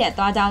တပ်ဖြတ်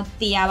သွားကြောင်း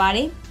သိရပါသ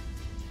ည်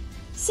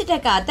စစ်တ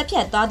ပ်ကတပ်ဖြ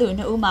တ်သွားသူ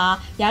2ဦးမှာ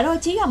ရာတော်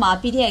ကြီးရွာမှာ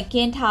ပြည်တဲ့က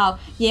င်းထောက်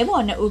ရဲ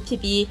ဘော်2ဦးဖြ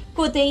စ်ပြီး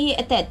ကိုသိန်း၏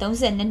အသက်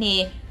32နှ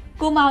စ်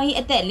ကိုမောင်၏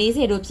အသက်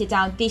40တို့ဖြစ်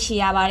ကြောင်းသိရှိ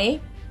ရပါသည်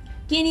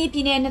ကင်းပြ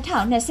ည်နယ်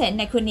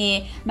2022ခုနှစ်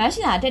မတ်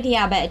လတတိယ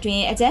ပတ်အတွ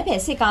င်းအကြမ်းဖ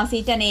က်စစ်ကောင်စီ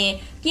တပ်နဲ့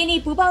ကင်း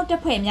ပူးပေါင်းတ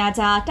ပ်ဖွဲ့များ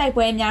ကြားတိုက်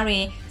ပွဲများတွ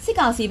င်စစ်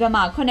ကောင်စီဘက်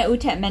မှ9ဦး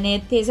ထက်မန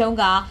ည်းသေဆုံး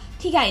က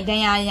ထိခိုက်ဒ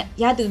ဏ်ရာ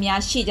ရသူများ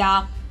ရှိကြော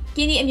င်းက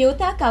င်းအမျိုး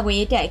သားကာကွယ်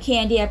ရေးတပ်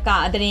KNDF က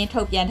အသတင်း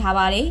ထုတ်ပြန်ထား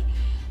ပါတယ်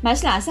။မတ်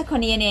လ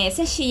18ရက်နဲ့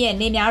18ရက်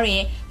နေ့များတွ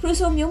င်ဖရူ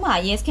ဆိုမြို့မှာ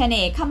ရဲစခန်း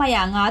နဲ့ခမရ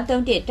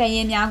931တပ်ရ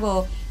င်းများကို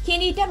က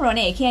င်းတပ်မတော်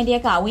နဲ့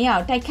KNDF ကဝင်ရော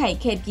က်တိုက်ခိုက်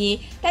ခဲ့ပြီး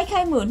တိုက်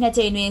ခိုက်မှု2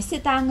ကြိမ်တွင်စ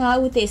စ်သား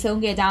9ဦးသေဆုံး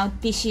ခဲ့ကြောင်း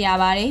သိရှိရ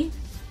ပါတယ်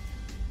။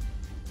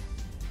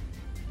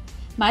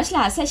မတ်လ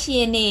18ရ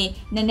က်နေ့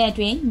နနက်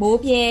တွင်မိုး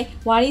ပြဲ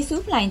ဝါရီစု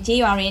ဖလိုင်ကျေး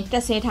ရွာတွင်တ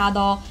ပ်ဆွဲထား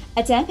သော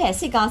အကြမ်းဖက်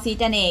စစ်ကောင်စီ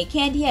တပ်နှင့်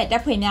KNDF တ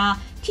ပ်ဖွဲ့များ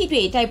ထိ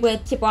တွေ့တိုက်ပွဲ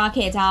ဖြစ်ပွား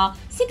ခဲ့ကြောင်း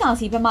စစ်ကောင်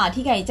စီဘက်မှ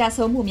ထိခိုက်ကြ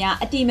ဆုံးမှုများ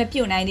အတိမ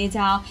ပြုတ်နိုင်သေး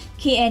ကြောင်း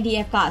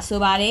KNDF ကဆို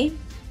ပါတယ်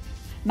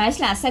။မတ်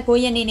လ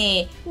19ရက်နေ့နဲ့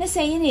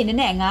20ရက်နေ့န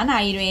နက်9:00နာ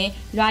ရီတွင်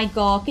ရိုက်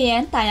ကော်ကရ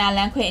န်တာယာလ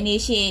န်ခွေအ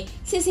နီးရှိ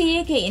စစ်စီ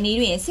ရေးဂိတ်အနီး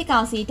တွင်စစ်ကော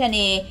င်စီတပ်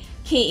နှင့်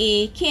KA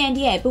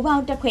KNDF ပူးပေါ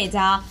င်းတပ်ဖွဲ့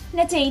ကြား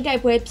နှစ်ကြိမ်တို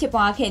က်ပွဲဖြစ်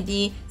ပွားခဲ့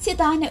ပြီးစစ်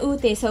သား2ဦး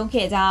သေဆုံး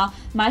ခဲ့ကြောင်း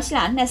မတ်လ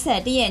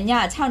21ရက်ည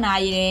6နာ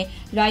ရီတွင်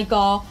လွိုက်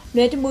ကော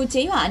လွယ်တမှု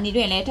ကျေးရွာအနီး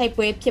တွင်လည်းတိုက်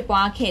ပွဲဖြစ်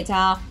ပွားခဲ့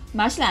ကြောင်းမ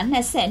တ်လ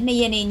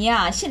22ရက်နေ့ည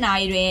8နာ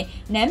ရီတွင်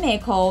နမ်းမယ်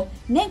ခုံ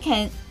န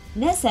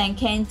က်ဆန်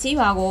ခန်ကျေး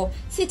ရွာကို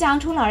စစ်ကြောင်း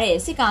ထိုးလာတဲ့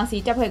စစ်ကောင်စီ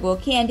တပ်ဖွဲ့ကို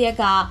KNDF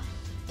က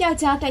ပျောက်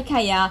ကြားတိုက်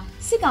ခိုက်ရာ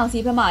စစ်ကောင်စီ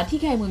ဘက်မှထိ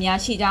ခိုက်မှုများ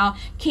ရှိကြောင်း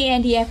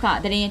KNDF က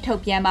သတင်းထု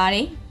တ်ပြန်ပါတ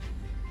ယ်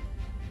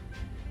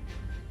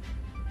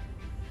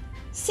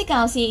စစ်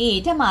ကောင်စီ၏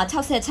တပ်မ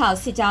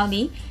66စစ်ကြောင်းသ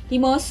ည်ဒီ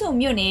မော့ဆု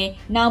မြို့နယ်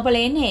နောင်ပ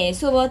လဲနှင့်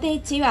ဆိုဘောသေး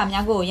ကျေးရွာ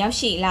များကိုရောက်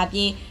ရှိလာ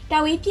ပြီးတာ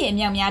ဝေးပြည့်အ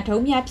မြောက်များ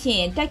ဒုံးများဖြ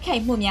င့်တိုက်ခို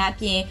က်မှုများအ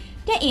ပြင်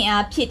တပ်အင်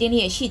အားဖြစ်တင်း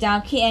လျက်ရှိကြော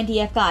င်း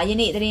KNDF ကယ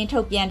နေ့သတင်းထု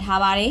တ်ပြန်ထား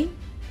ပါတယ်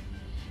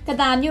။က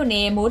တာမြို့န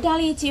ယ်မိုးတား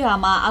လေးကျေးရွာ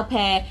မှာအောက်ဖ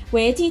က်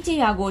ဝဲကြီးကျေး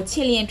ရွာကို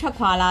ခြေလျင်ထွက်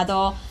ခွာလာ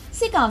သောစ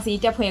စ်ကောင်စီ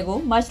တပ်ဖွဲ့ကို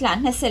မတ်လ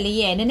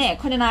24ရက်နေ့နဲ့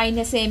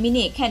9:20မိန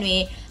စ်ခန့်တွ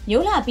င်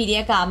မျိုးလာ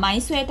PDF ကမို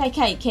င်းဆွဲတိုက်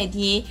ခိုက်ခဲ့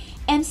ပြီး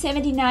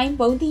M79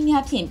 ဘုံသီး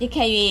များဖြင့်ပစ်ခ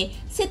တ်၍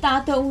စစ်သား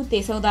3ဦးသေ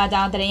ဆုံးသွား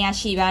ကြောင်းသတင်းရ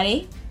ရှိပါသ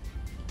ည်။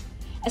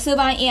အဆို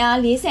ပါအင်အား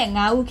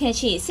45ဦးခန့်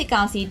ရှိစစ်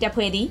ကောင်စီတပ်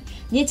ဖွဲ့သည်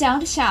မြစ်ကြောင်း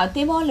တစ်လျှောက်တ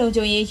င်းမောလုံ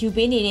ခြုံရေးယူ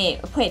ပေးနေတဲ့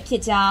အဖွဲ့ဖြ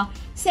စ်ကြောင်း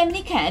10မိန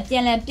စ်ခန့်အပြ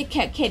န်အလှန်ပစ်ခ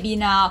တ်ခဲ့ပြီး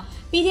နောက်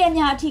PDF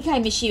များအထိခို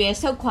က်မရှိဘဲ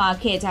ဆုတ်ခွာ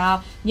ခဲ့ကြောင်း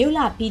မြို့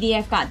လာ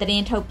PDF ကသတ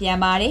င်းထုတ်ပြန်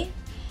ပါတယ်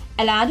။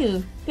အလားတူ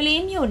က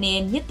လေးမြို့နယ်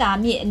မြစ်တာ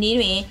မြစ်အနီး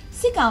တွင်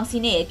စစ်ကောင်စီ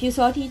နှင့်ပြူ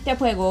စောတိတပ်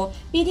ဖွဲ့ကို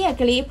PDF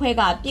ကလေးအဖွဲ့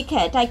ကပစ်ခ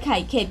တ်တိုက်ခို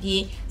က်ခဲ့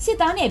ပြီးစစ်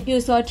သားနှင့်ပြူ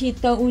စောတိ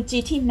3ဦး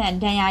ကြီးထိမှန်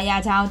ဒဏ်ရာရ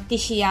ကြောင်းသိ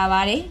ရှိရ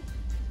ပါတယ်။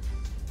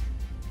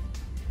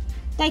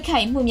တိုက်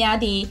ခိုက်မှုများ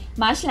သည့်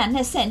မတ်လ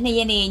22ရ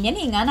က်နေ့ည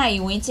နေ9:00နာရီ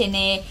ဝန်းကျင်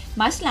နဲ့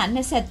မတ်လ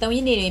23ရ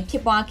က်နေ့တွင်ဖြ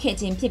စ်ပွားခဲ့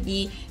ခြင်းဖြစ်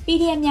ပြီး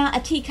PDF များ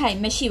အထိခိုက်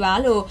မရှိပါ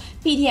လို့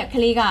PDF က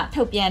လေးက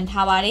ထုတ်ပြန်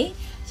ထားပါတယ်။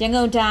ရန်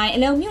ကုန်တိုင်းအ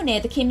လုံမြို့နယ်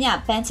သခင်မြ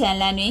ပန်းချံ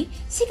လမ်းတွင်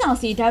စစ်ကောင်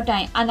စီတောက်တို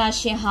င်အာနာ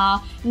ရှင်ဟာ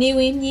နေဝ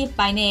င်းမြေ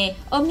ပိုင်နဲ့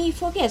Omni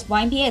Focus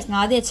YBS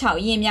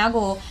 56ယာဉ်များ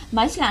ကိုမ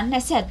တ်လ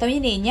23ရ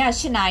က်နေ့ည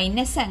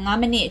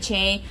8:25မိနစ်အ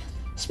ချိန်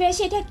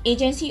Special Tech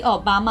Agency of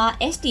Burma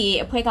STA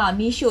အဖွဲ့က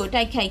မီးရှို့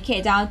တိုက်ခိုက်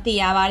ခဲ့ကြောင်းသိ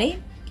ရပါတယ်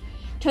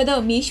။ထို့သော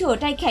မီးရှို့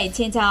တိုက်ခိုက်ခြ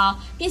င်းကြောင့်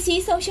ပစ္စ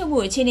ည်းဆုံးရှုံးမှု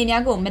အခြေအနေ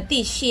များကိုမသိ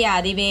ရှိရ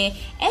သေးဘဲ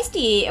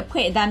STA အ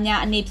ဖွဲ့သားများ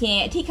အနေဖြင့်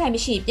အထိခိုက်မ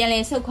ရှိပြန်လ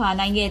ည်ဆုတ်ခွာ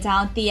နိုင်ခဲ့ကြော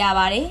င်းသိရ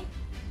ပါတယ်။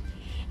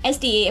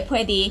 STA အ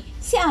ဖွဲ့သည်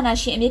စစ်အာဏာ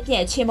ရှင်အမြင့်ပြ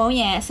ည့်ချေမုံ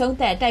ရန်အဆုံး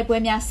သက်တိုက်ပွဲ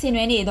များဆင်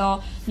နွှဲနေသော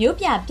မြို့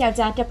ပြပျောက်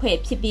ကြားတပ်ဖွဲ့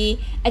ဖြစ်ပြီး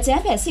အကြ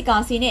မ်းဖက်စစ်ကော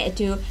င်စီနှင့်အ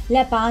တူလ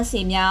က်ပါစီ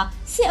များ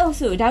စစ်အုပ်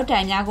စုတောက်တို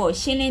င်များကို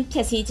ရှင်းလင်းဖျ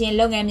က်ဆီးခြင်း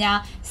လုပ်ငန်းများ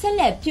ဆက်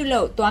လက်ပြု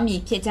လုပ်သွားမ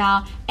ည်ဖြစ်ကြောင်း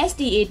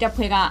STA တပ်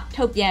ဖွဲ့က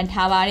ထုတ်ပြန်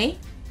ထားပါတယ်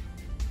။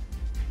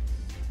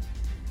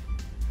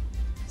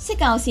စစ်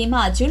ကောင်စီမှ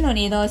ကျူးလွန်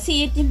နေသောစစ်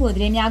ရေးပြစ်မှုသ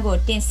တင်းများကို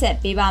တင်ဆက်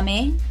ပေးပါမ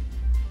ယ်။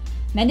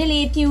မန္တ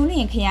လေးပြည်ဦးလ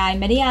င်ခရိုင်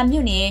မရယာ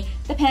မြို့နယ်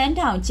တဖန်း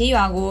တောင်ကျေး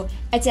ရွာကို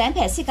အကြမ်းဖ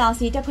က်စစ်ကောင်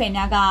စီတပ်ဖွဲ့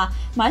များက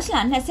မတ်လ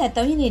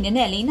23ရက်နေ့နန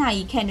က်4:00နာ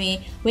ရီခန့်တွင်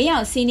ဝေရော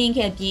က်စီးနင်း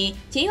ခဲ့ပြီး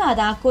ကျေးရွာ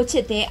သားကိုချ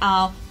စ်သေးအော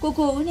င်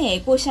ကိုဦးနဲ့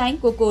ကိုရှိုင်း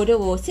ကို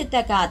တို့ကိုစစ်တ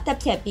ပ်ကတပ်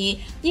ဖြတ်ပြီး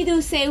ပြည်သူ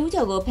10ဦး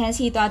ကျော်ကိုဖမ်း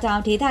ဆီးသွားကြော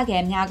င်းဒေသခံ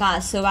များက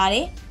ဆိုပါတ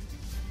ယ်။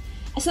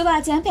အဆိုပါ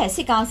ကျန်းဖက်စ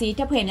စ်ကောင်စီတ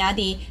ပ်ဖွဲ့များ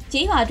သည့်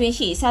ကျေးရွာတွင်း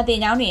ရှိစာတင်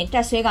ကျောင်းတွင်တ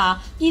ပ်ဆွဲက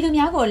ပြည်သူ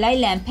များကိုလိုက်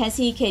လံဖမ်း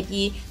ဆီးခဲ့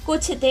ပြီးကို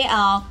ချစ်သေး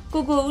အောင်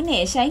ကိုဦး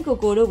နဲ့ရှိုင်းကို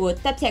တို့ကို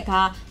တပ်ဖြတ်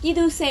ကာပြည်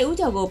သူ10ဦး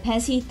ကျော်ကိုဖ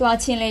မ်းဆီးသွား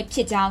ခြင်းလည်းဖြ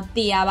စ်ကြောင်း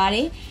သိရပါတ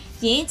ယ်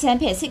။ယင်းကျန်း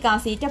ဖက်စစ်ကောင်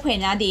စီတပ်ဖွဲ့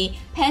များသည့်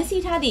ဖမ်း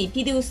ဆီးထားသည့်ပြ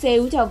ည်သူ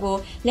10ဦးကျော်ကို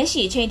လက်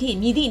ရှိအချိန်ထိ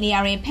မြည်သည့်နေရာ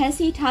တွင်ဖမ်း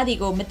ဆီးထားသည်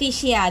ကိုမသိ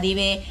ရှိရသေး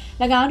ဘဲ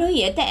၎င်းတို့၏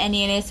အသက်အန္တ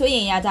ရာယ်လည်းစိုး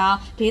ရိမ်ရကြောင်း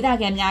ဒေသ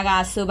ခံများက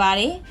ဆိုပါ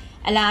တယ်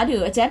။အလားတူ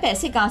အကျန်းဖက်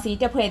စစ်ကောင်စီ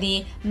တပ်ဖွဲ့သည်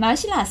မတ်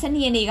လ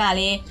12ရက်နေ့က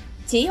လည်း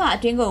ကျေးရွာအ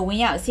တွင်းကိုဝင်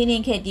ရောက်စီးန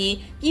င်းခဲ့ပြီး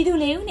ပြည်သူ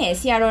4ဦးနဲ့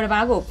ဆရာတော်တစ်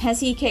ပါးကိုဖမ်း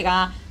ဆီးခဲ့က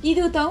ပြည်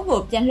သူ3ဦး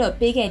ကိုပြန်လွှတ်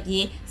ပေးခဲ့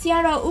ပြီးဆရာ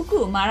တော်ဦးကု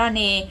မာရ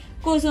နဲ့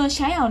ကိုစွန်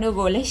ရှိုင်းအောင်တို့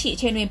ကိုလက်ရှိအ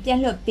ချိန်တွင်ပြန်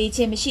လွှတ်ပေးခြ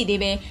င်းမရှိ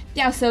သေးဘဲ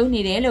ပျောက်ဆုံး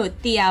နေတယ်လို့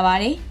သိရပါ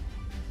တယ်။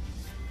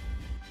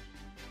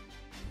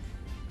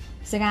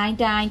စကိုင်း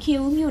တိုင်းခင်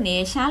ဦးမြို့န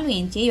ယ်ရှားလွ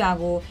င်ကျေးရွာ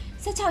ကို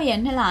16ရက်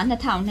2လ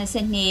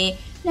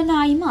2022နှစ်နာ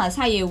ရီမှစ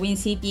ရွေဝင်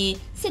စီးပြီး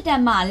စစ်တ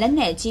ပ်မှလက်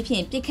နက်ကြီးဖြ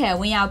င့်ပစ်ခတ်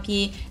ဝင်ရောက်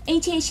ပြီးအိ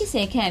မ်ခြေ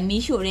80ခန့်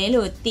မီးရှို့တယ်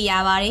လို့သိရ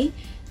ပါတယ်။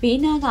ဘေး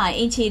နားက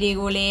အိမ်ခြေတွေ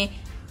ကိုလည်း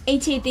အိ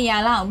မ်ခြေ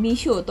100လောက်မီး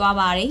ရှို့သွား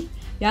ပါတယ်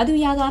။ရွာသူ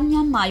ရွာသား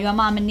များမှရွာ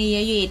မနေရ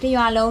၍တ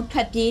ရွာလုံးထွ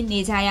က်ပြေးနေ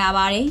ကြရ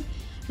ပါတယ်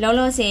။လော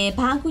လောဆယ်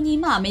ဘာကူညီ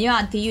မှမရ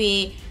သေး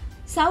၍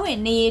စားဝတ်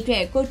နေရေးအတွ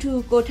က်ကိုထူ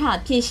ကိုထ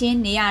ဖြည့်ရှင်း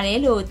နေရတယ်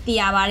လို့သိ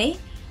ရပါတယ်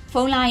။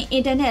ဖုန်းလိုင်းအ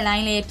င်တာနက်လို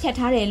င်းလည်းဖြတ်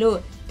ထားတယ်လို့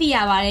သိရ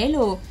ပါတယ်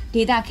လို့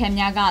ဒေသခံ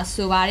များက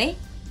ဆိုပါတယ်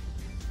။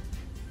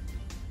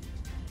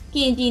က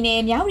ရင်ပြည်န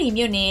ယ်မြောက်ရီ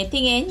မြို့နယ်တ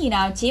င်ငယ်ညီ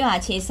နောင်ကျေးရွာ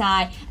ခြေဆို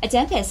င်အကြ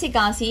မ်းဖက်စစ်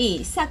ကောင်စီ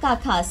စက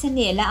ခစန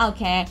စ်လက်အောက်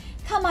ခံ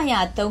ခမရ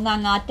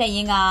355တပ်ရ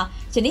င်းက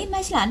ယနေ့မ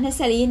တ်လ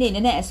24ရက်နေ့န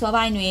နက်အစော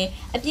ပိုင်းတွင်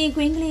အပြင်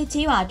ကွင်းကလေး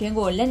ကျေးရွာတွင်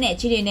ကိုလက်နက်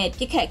ကြီးတွေနဲ့ပ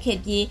စ်ခတ်ခဲ့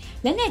ပြီး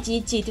လက်နက်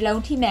ကြီးကြီးတစ်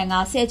လုံးထိမှန်က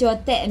ဆယ်ကျော်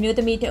သက်အမျိုးသ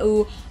မီးတ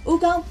ဦးဦး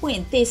ကောင်းပွင့်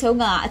သေဆုံး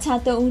ကအခြား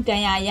3ဦးဒ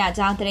ဏ်ရာရ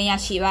ကြောင်းသိရ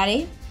ရှိပါသ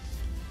ည်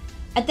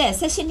အသက်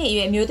18နှစ်အ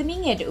ရွယ်အမျိုးသ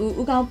မီးငယ်တဦး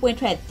ဦးကောင်းပွင့်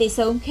ထွက်သေ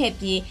ဆုံးခဲ့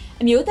ပြီး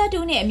အမျိုးသား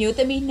2နဲ့အမျိုးသ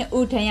မီး2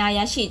ဦးဒဏ်ရာရ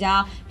ရှိကြော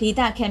င်းဒေသ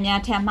ခံ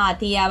များထံမှ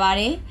သိရပါ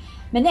တယ်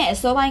။ မနေ့အ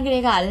စောပိုင်းက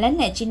လေးကလက်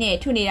နက်ကြီးနဲ့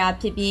ထုနေတာ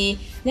ဖြစ်ပြီး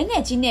လက်န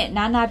က်ကြီးနဲ့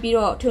နာပြီး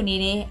တော့ထုနေ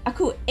တယ်အ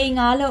ခုအိမ်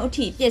၅လုံးအ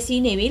ထိပျက်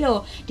စီးနေပြီလို့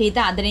ဒေသ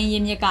သတင်းရ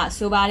င်းမြစ်က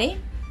ဆိုပါတယ်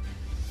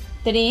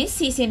သတင်း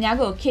စီစဉ်များ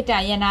ကိုခေတ္တ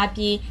ရန်နာ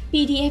ပြီး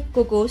PDF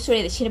ကိုဆို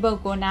တဲ့ချင်းပုတ်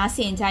ကိုနားဆ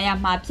င်ကြရ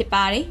မှာဖြစ်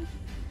ပါတယ်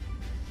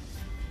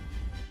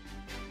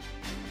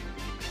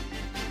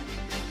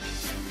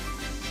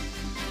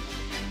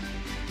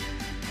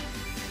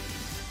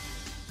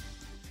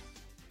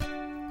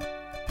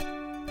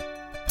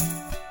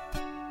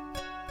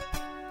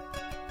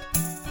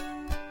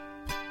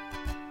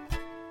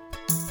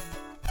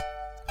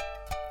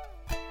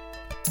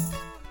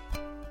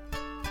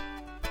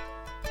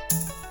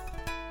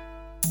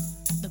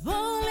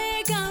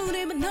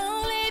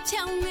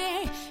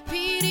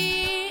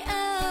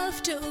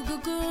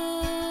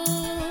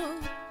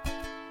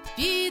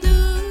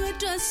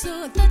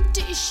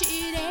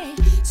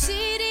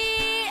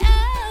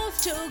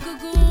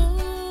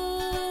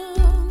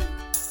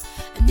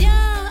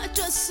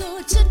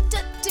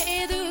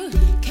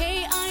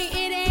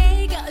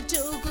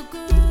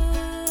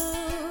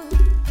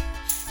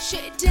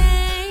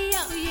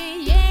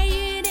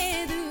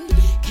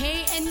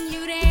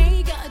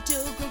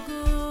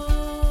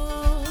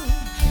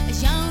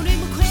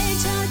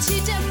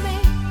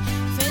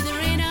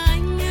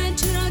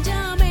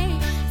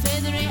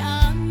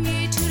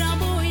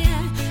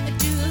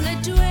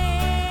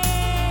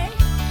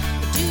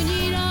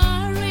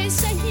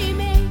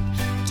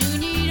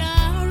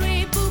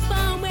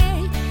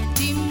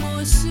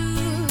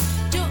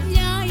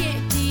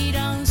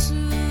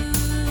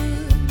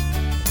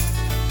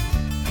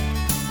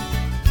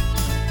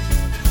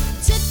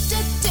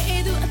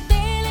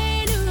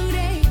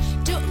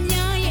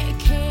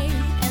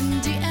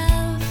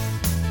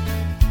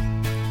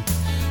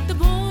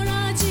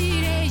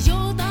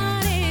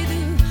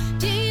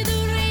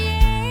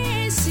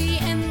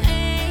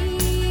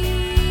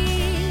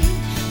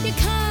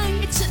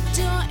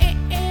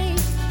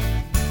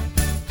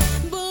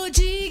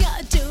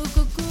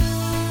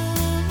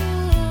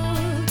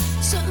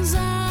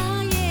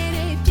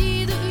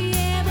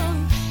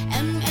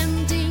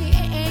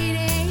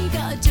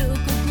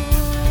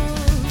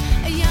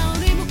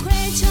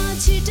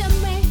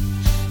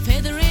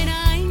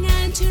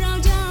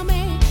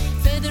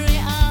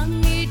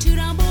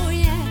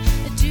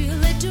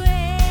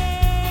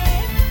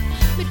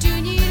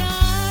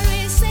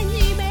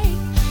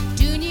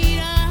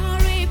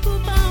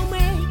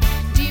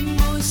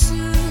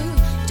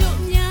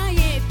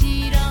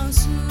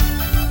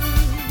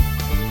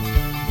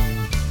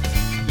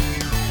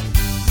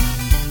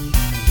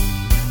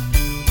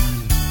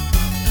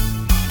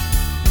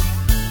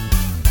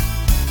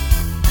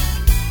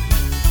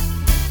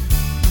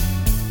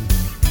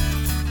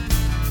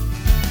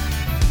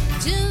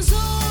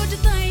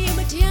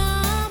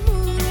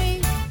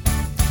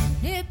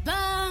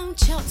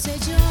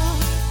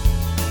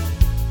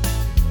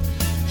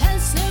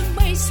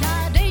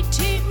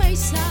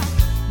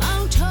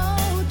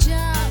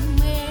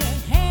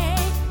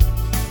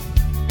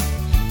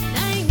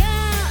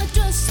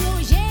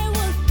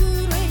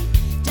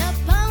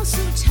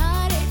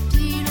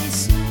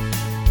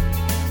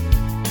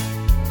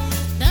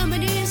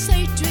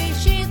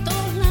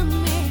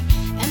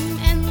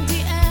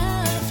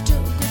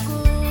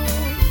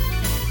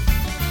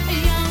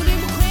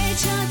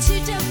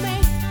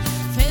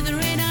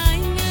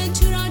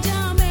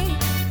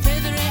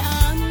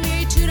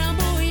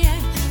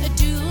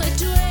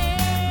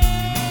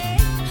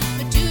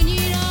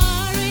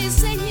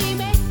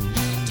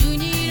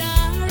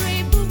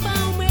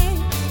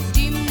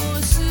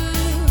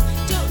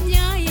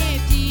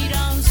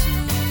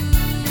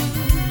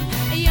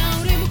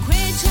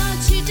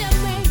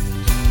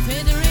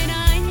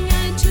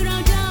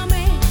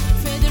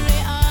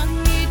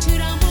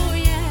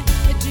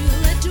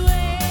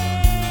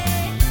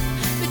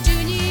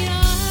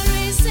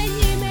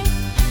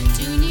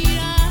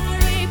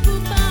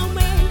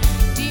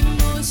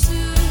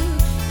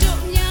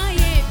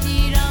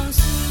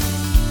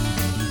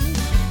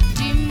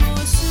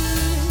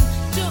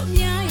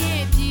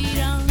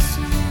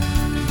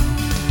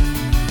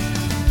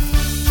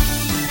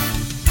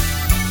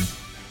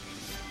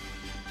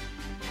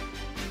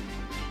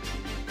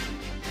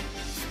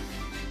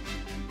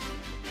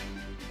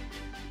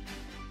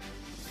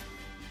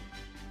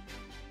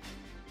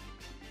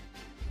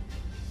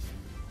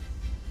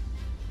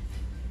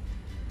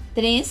သ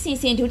တင်းစီ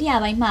စဉ်ဒုတိယ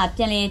ပိုင်းမှာ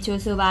ပြန်လည်ကြို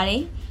ဆိုပါရ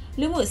ယ်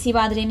လူမှုစီး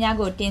ပွားသတင်းများ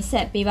ကိုတင်ဆ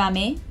က်ပေးပါမ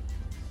ယ်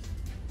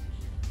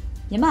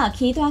မြန်မာ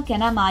ခီးသွွားက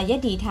ဏ္ဍမှာရ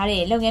ပ်တည်ထား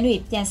တဲ့လုပ်ငန်းတွေ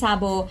ပြန်ဆ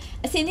ဖို့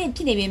အစဉ်အသင့်ဖြ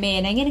စ်နေပေမဲ့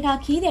နိုင်ငံတကာ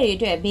ခီးသည်တွေ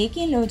အတွက်ဘေးက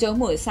င်းလုံခြုံ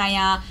မှုဆိုင်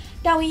ရာ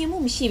တာဝန်ယူမှု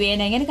မရှိဘဲ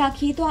နိုင်ငံတကာ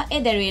ခီးသွွားဧ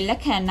ည့်သည်တွေလက်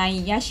ခံနိုင်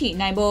ရရှိ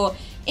နိုင်ဖို့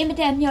အင်မ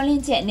တန်မျှော်လ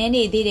င့်ချက်နည်း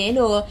နေသေးတယ်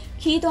လို့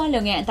ခီးသွွားလု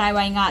ပ်ငန်းအတိုင်း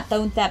ဝိုင်းက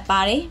သုံးသပ်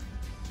ပါတယ်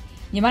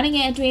မြန်မာနိုင်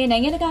ငံအတွင်းနို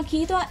င်ငံတကာ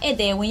ခီးသွွားဧည့်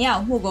သည်ဝင်ရော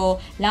က်မှုကို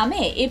လာမ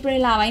ယ့်ဧပြီ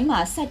လပိုင်းမှာ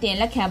စတင်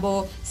လက်ခံ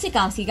ဖို့စစ်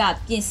ကောင်စီက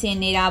ပြင်ဆင်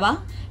နေတာပါ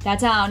။ဒါ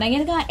ကြောင့်နိုင်ငံ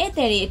တကာဧည့်သ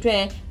ည်တွေအတွ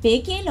က်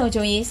ဘေးကင်းလုံ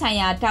ခြုံရေးဆိုင်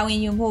ရာတာဝန်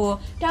ယူမှု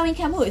တာဝန်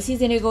ခံမှုအစီအ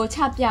စဉ်တွေကိုချ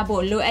ပြ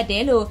ဖို့လိုအပ်တ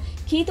ယ်လို့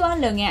ခီးသွွား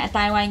လုပ်ငန်းအ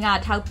တိုင်းဝိုင်းက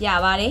ထောက်ပြ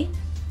ပါတယ်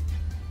။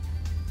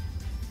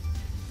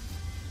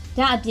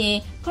 ဒါအပြင်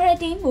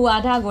quarantine မူဝါ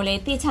ဒကိုလ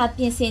ည်းတိကျ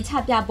ပြင်ဆင်ချ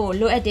ပြဖို့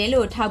လိုအပ်တယ်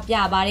လို့ထောက်ပြ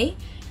ပါတယ်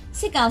စ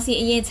စ်ကောင်စီ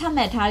အရင်ချ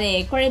မှတ်ထားတဲ့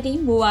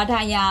quarantine မူဝါဒ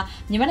အရ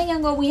မြန်မာနိုင်ငံ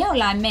ကိုဝင်ရောက်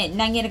လာမဲ့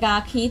နိုင်ငံတကာ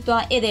ခီး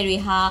သွွားဧည့်သည်တွေ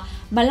ဟာ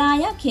မလာ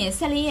ရောက်ခင်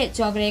14ရက်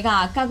ကျော်ကလေးက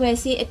ကာကွယ်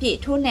ဆေးအပြည့်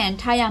ထိုးနှံ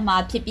ထားရမှာ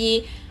ဖြစ်ပြီး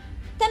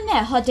တက်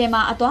မဲ့ဟိုတယ်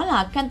မှာအသွားလာ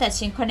ကန့်သက်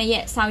ခြင်း9ရ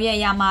က်ဆောင်ရွက်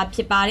ရမှာဖြ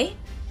စ်ပါတယ်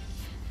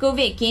။ကိုဗ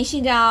စ်ကင်းရှ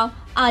င်းကြောင်း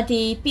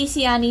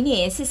RT-PCR နည်း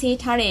နဲ့စစ်ဆေး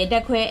ထားတဲ့ဓာ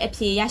တ်ခွဲအ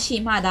ဖြေရရှိ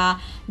မှသာ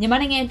မြန်မာ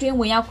နိုင်ငံအတွင်း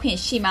ဝင်ရောက်ခွင့်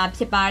ရှိမှာ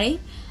ဖြစ်ပါတယ်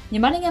။မြ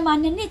န်မာနိုင်ငံမှာ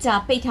2နှစ်ကြာ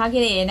ပိတ်ထား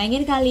ခဲ့တဲ့နိုင်ငံ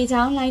တကာလေ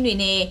ကြောင်းလိုင်းတွေ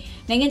နဲ့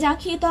နိုင်ငံခြား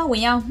ခရီးသွားဝ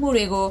င်ရောက်မှု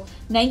တွေကို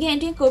နိုင်ငံအ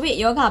တွင်းကိုဗစ်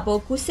ရောဂါ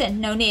ပိုးကူးစက်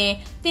နှုန်းနဲ့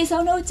သေ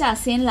ဆုံးနှုန်းကျ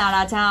ဆင်းလာ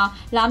တာကြောင့်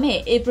လာမယ့်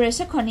ဧပြီ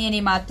18ရက်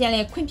နေ့မှာပြန်လ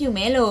ည်ခွင့်ပြုမ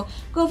ယ်လို့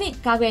ကိုဗစ်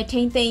ကာကွယ်ထိ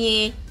န်းသိမ်း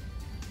ရေး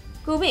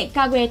ကိုဗစ်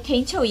ကာကွယ်ထိ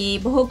န်းချုပ်ရေး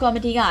ဗဟိုကော်မ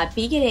တီက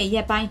ပြီးခဲ့တဲ့ရ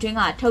က်ပိုင်းတွင်း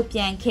ကထုတ်ပြ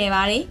န်ခဲ့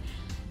ပါတယ်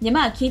။မြန်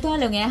မာခီးသွွား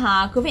လုပ်ငန်းဟာ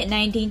ကိုဗစ်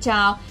-19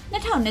 ကြောင့်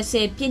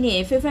2020ပြည့်နှ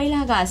စ်ဖေဖော်ဝါရီလ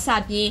ကစ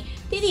ပြီး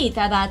တိတိတ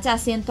သားကျ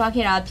ဆင်းသွား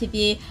ခဲ့တာဖြစ်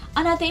ပြီး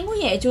အာဏာသိမ်းမှု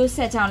ရဲ့အကျိုးဆ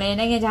က်ကြောင့်လည်း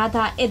နိုင်ငံသား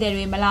ဧည့်သည်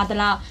တွေမလာသ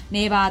လောက်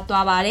နေပါ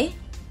သွားပါတယ်။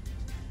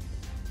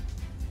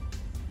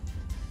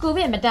ကိုဗ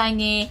စ်မတိုင်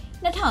ခင်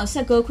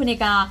2019ခုနှစ်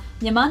က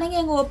မြန်မာနိုင်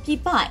ငံကိုပြ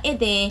ည်ပဧည့်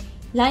သည်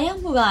လာရောက်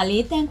မှုက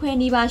4တန်းခွဲ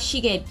နီးပါးရှိ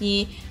ခဲ့ပြီး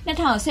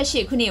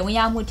2018ခုနှစ်ဝင်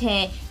ရောက်မှုထ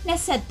က်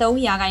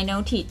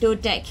23%ထိတိုး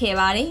တက်ခဲ့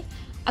ပါတယ်။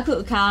အခု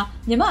အခါ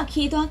မြန်မာ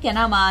ခီးသွွားကဏ္ဍ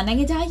မှာနိုင်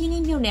ငံခြားရင်း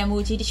နှီးမြှုပ်နှံမှု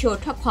ကြီးတချို့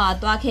ထွက်ခွာ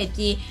သွားခဲ့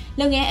ပြီး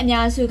လုပ်ငန်းအ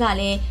များစုက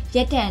လည်းရ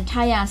ပ်တန့်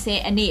ထားရဆဲ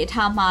အနေအ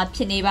ထားမှာဖြ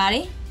စ်နေပါတ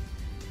ယ်။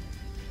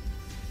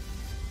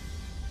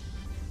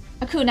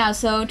အခုနောက်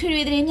ဆုံးထွေ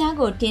ထွေသတင်းများ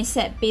ကိုတင်ဆ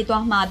က်ပေး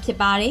သွားမှာဖြစ်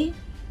ပါတယ်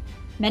။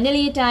မန္တ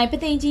လေးတိုင်းပ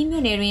သိမ်ကြီး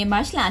မြို့နယ်တွင်မ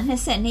တ်လ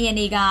22ရက်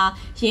နေ့က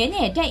ရဲန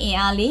ယ်တပ်အင်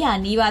အား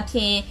400နီးပါးဖြ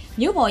င့်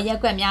မြို့ပေါ်ရက်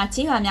ကွက်များ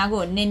ကျေးရွာများ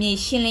ကိုနေမြေ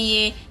ရှင်းလင်း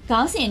ရေးခေါ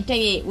င်းစဉ်တ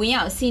က်၍ဝင်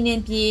ရောက်စီးန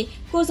င်းပြီး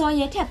ကိုစော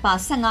ရဲထက်ပါ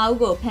15ဦး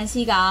ကိုဖမ်း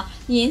ဆီးကာ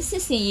ရင်းစ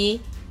စ်စင်ရေး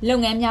လု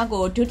ပ်ငန်းများ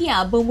ကိုဒုတိယ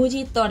ဗိုလ်မှူး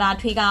ကြီးတော်တာ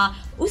ထွေးက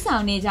ဦးဆော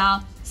င်နေကြောင်း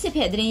စစ်ဖ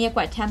က်သတင်းရက်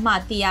ကွက်ထမ်းမှ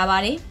သိရပါ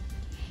သည်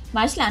မ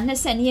တ်လ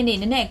22ရက်နေ့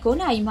နနက်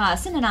9:00နာရီမှ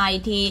12:00နာရီ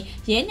ထိ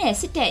ရဲနယ်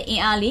စစ်တပ်အ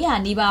င်အား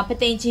400နီးပါးပ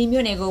သိမ်ကြီး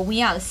မြို့နယ်ကိုဝင်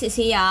ရောက်စစ်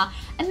ဆေးရာ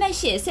အမတ်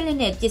ရှိစစ်လက်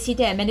နဲ့ပစ္စည်း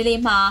တဲ့မန္တ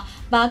လေးမှာ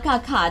ဘာက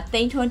ခ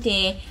တိန်ထွန်းတ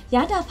င်ရ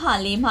တာဖ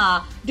လေးမှ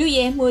ဒု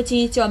ရဲမှု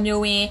ကြီးကျော်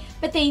မျိုးဝင်း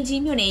ပသိမ်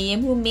ကြီးမြို့နယ်ရဲ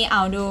မှုမင်း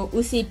အောင်တို့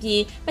ဦးစီး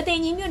ပြီးပသိ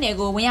မ်ကြီးမြို့နယ်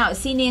ကိုဝင်ရောက်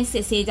စီးနင်းစ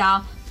စ်ဆေးကြောင်း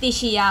သိ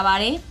ရှိရပါ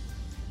တယ်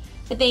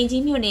။ပသိမ်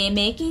ကြီးမြို့နယ်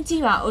မဲကင်း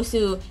ကြီးရွာအုပ်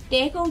စု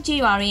တဲကုန်းကြီး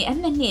ရွာတွင်အ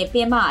မှတ်2ပ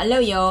င်မအလု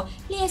တ်ရော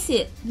လျှက်စ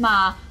စ်မှ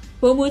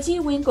ဗိုလ်မှူး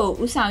ကြီးဝင်းကို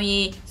ဦးဆောင်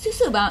ရေးစု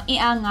စုပေါင်းအ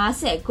င်အား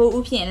59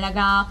ဦးဖြင့်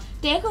၎င်း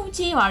တဲကုန်း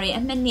ကြီးရွာတွင်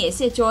အမှတ်2စ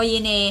စ်ကြော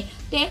ရေးနှင့်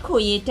တဲခို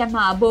ရေးတပ်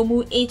မှဗိုလ်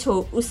မှူးအေးချို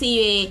ဦးစီး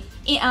၍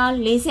အင်အား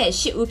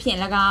48ဦးဖြင့်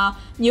၎င်း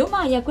မြို့မ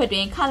ရက်ခွက်တွ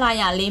င်ခလာ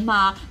ရ4မှ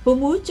ဗိုလ်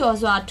မှူးကျော်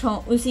စွာထွ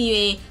န်းဦးစီး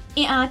၍အ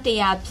င်အား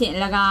100ဖြင့်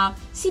၎င်း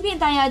စီပင်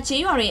တရာ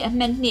ကျေးရွာတွင်အ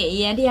မှတ်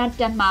2ရန်တရား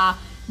တပ်မှ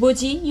ဗိုလ်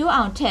ကြီးမျိုး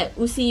အောင်ထက်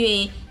ဦးစီး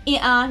၍အ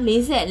င်အား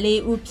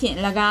44ဦးဖြင့်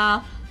၎င်း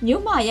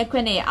မြို့မရက်ခွ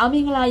က်နှင့်အောင်မ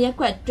င်္ဂလာရက်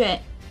ခွက်တွင်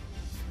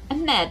အ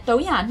မှတ်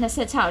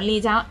326လေ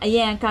ကြောင်းအရ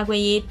န်ကာကွ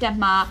ယ်ရေးတပ်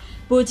မှ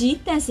ဗိုလ်ကြီး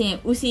တန့်စင်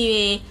ဦးစီး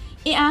၍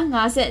အင်အား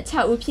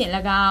56ဦးဖြင့်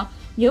၎င်း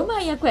မြို့မ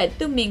ရက်ခွက်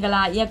သူမင်္ဂ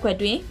လာရက်ခွက်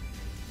တွင်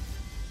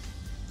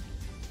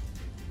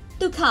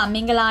ဒုက္ခမ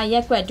င်္ဂလာရ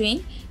က်ကွက်တွင်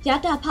ရ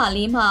တဖ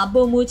လေးမှ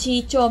ပုံမူချီ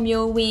ကျော်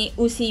မျိုးဝင်း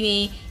ဦးစီး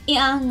၍အင်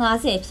အား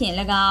90ဖြင့်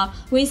၎င်း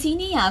ဝင်စီး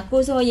နေရာ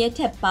ကိုစောရဲထ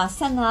က်ပါ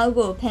15ဦး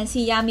ကိုဖမ်း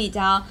ဆီးရမိ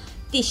ကြောင်း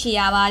သိရှိ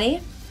ရပါသည်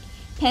။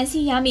ဖမ်း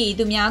ဆီးရမိ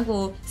သူများ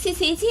ကိုစစ်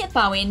ဆေးခြင်းအ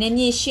ပါအဝင်နေ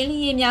မြေရှင်းလ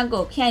င်းရေးများ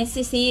ကိုခိုင်စ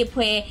စ်ဆေးအ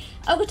ဖွဲ့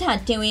ဥက္ကဋ္ဌ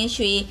တင်ဝင်း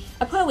ရွှေ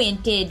အဖွဲ့ဝင်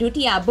1ဒု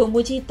တိယဗိုလ်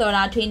မှူးကြီးတော်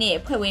ရာထွေးနှင့်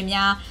အဖွဲ့ဝင်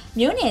များ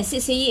မြို့နယ်စ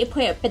စ်ဆေးရေးအ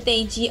ဖွဲ့ပသိ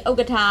မ်ကြီးဥက္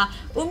ကဋ္ဌ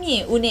ဦးမြ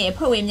င့်ဦးနှင့်အ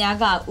ဖွဲ့ဝင်များ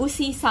ကဦး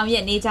စီးဆောင်ရွ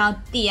က်နေကြောင်း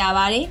သိရ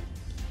ပါသည်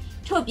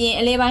။ထို့ပြင်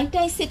အလဲပိုင်း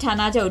တိုက်စစ်ဌာ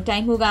နချုပ်တို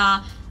င်းမှုက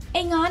အ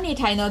င်္ဂါနေ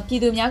ထိုင်သောပြ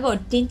ည်သူများကို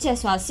တင်းကျပ်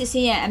စွာစစ်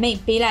ဆေးရန်အမိန့်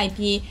ပေးလိုက်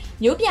ပြီး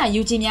မြို့ပြ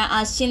ယူကြီးများ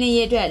အားရှင်းလင်း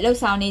ရေးအတွက်လှုံ့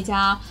ဆော်နေ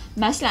ကြောင်း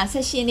မတ်လ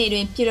18ရက်နေ့တွ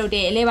င်ပြုလုပ်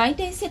တဲ့အလဲပိုင်း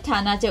တိုက်စစ်ဌာ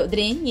နချုပ်သ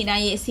တင်းညှိနှို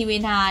င်းရေးအစည်းအ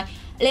ဝေး၌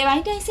အလဲပို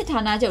င်းတိုက်စစ်ဌာ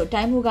နချုပ်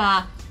တိုင်းမှုက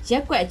ရ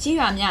က်ကွက်ကြီး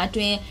ရွာများအ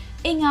တွင်း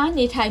အင်္ဂါ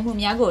နေထိုင်မှု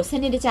များကိုစ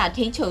နစ်တကျ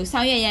ထိန်းချုပ်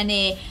ဆောင်ရွက်ရန်နှ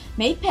င့်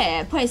မိဖက်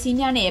အဖွဲ့အစည်း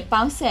များနှင့်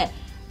ပေါင်းဆက်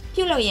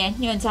ပြုလုပ်ရန်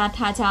ညွှန်ကြား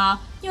ထားကြောင်း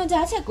ညွှန်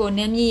ကြားချက်ကိုန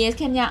ယ်မြေရဲစ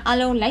ခန်းများအ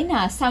လုံးလိုက်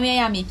နာဆောင်ရွက်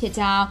ရမည်ဖြစ်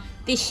ကြောင်း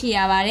သိရှိရ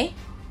ပါတယ်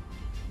။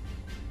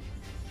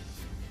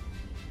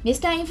မစ္စ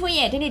တာအင်ဖို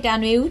ရဲ့တနေ့တာ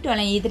ຫນွေဦးတော်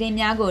လှန်ရေးသတင်း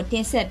များကိုတ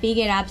င်ဆက်ပေး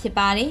ခဲ့တာဖြစ်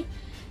ပါတယ်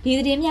။ဒီသ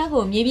တင်းများ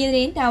ကိုမြေပြင်သတ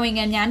င်းတာဝန်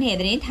ခံများနဲ့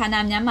သတင်းဌာန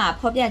များမှ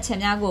ဖော်ပြချက်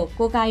များကို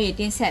ကိုးကား၍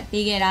တင်ဆက်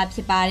ပေးခဲ့တာဖြ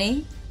စ်ပါတယ်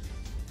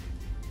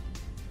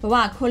။ဘဝ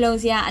ခိုးလုံ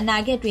စရာအနာ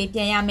ဂတ်တွေပြ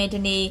န်ရမယ့်တ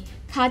နေ့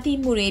ခါတိ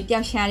မှုတွေ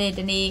ပျောက်ရှားတဲ့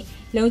တနေ့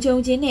လုံခြုံ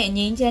ခြင်းနဲ့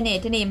ငြိမ်းချမ်းတဲ့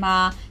တနေ့မှာ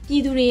ပြ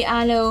ည်သူတွေ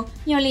အားလုံး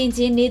မျှော်လင့်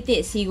ခြင်းနေ့သ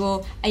စ်စီကို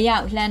အရော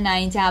က်လှမ်းနို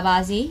င်ကြပါ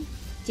စေ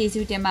။ကျေး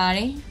ဇူးတင်ပါတ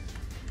ယ်။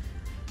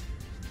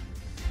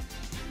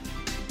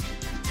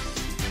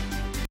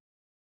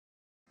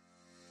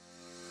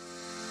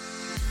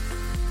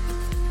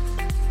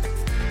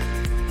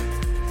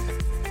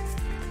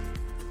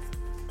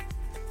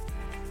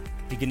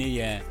ဒီကနေ့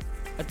ရဲ့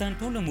အတန်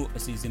ထုတ်လွှင့်မှုအ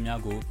စီအစဉ်များ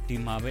ကိုဒီ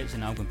မှာပဲရှ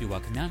င်းအောင်ခွင့်ပြုပါ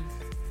ခင်ဗျာ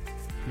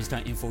မစ္စတာ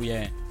အင်ဖို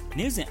ရဲ့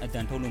နေ့စဉ်အတ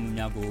န်ထုတ်လွှင့်မှု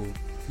များကို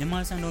မြန်မာ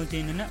စံတော်ချိ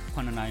န်နနက်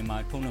9 နာရီမှာ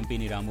ထုတ်လွှင့်ပေး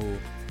နေတာမို့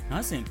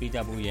နားဆင်ပေးကြ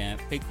ဖို့ရန်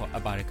ဖိတ်ခေါ်အ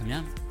ပ်ပါတယ်ခင်ဗျာ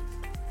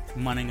မြ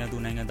န်မာနိုင်ငံသူ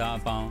နိုင်ငံသား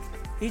အပေါင်း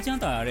အေးချမ်း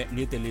သာရတဲ့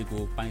နေ့တလေး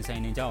ကိုပိုင်ဆို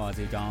င်နေကြပါ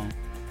စေကြောင်း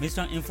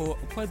Mr. Info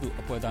အဖွဲ့သူ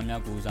အဖွဲ့သား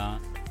များကိုစား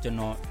ကျွန်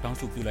တော်တောင်း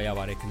ဆိုပြုလိုက်ရ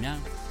ပါတယ်ခင်ဗျာ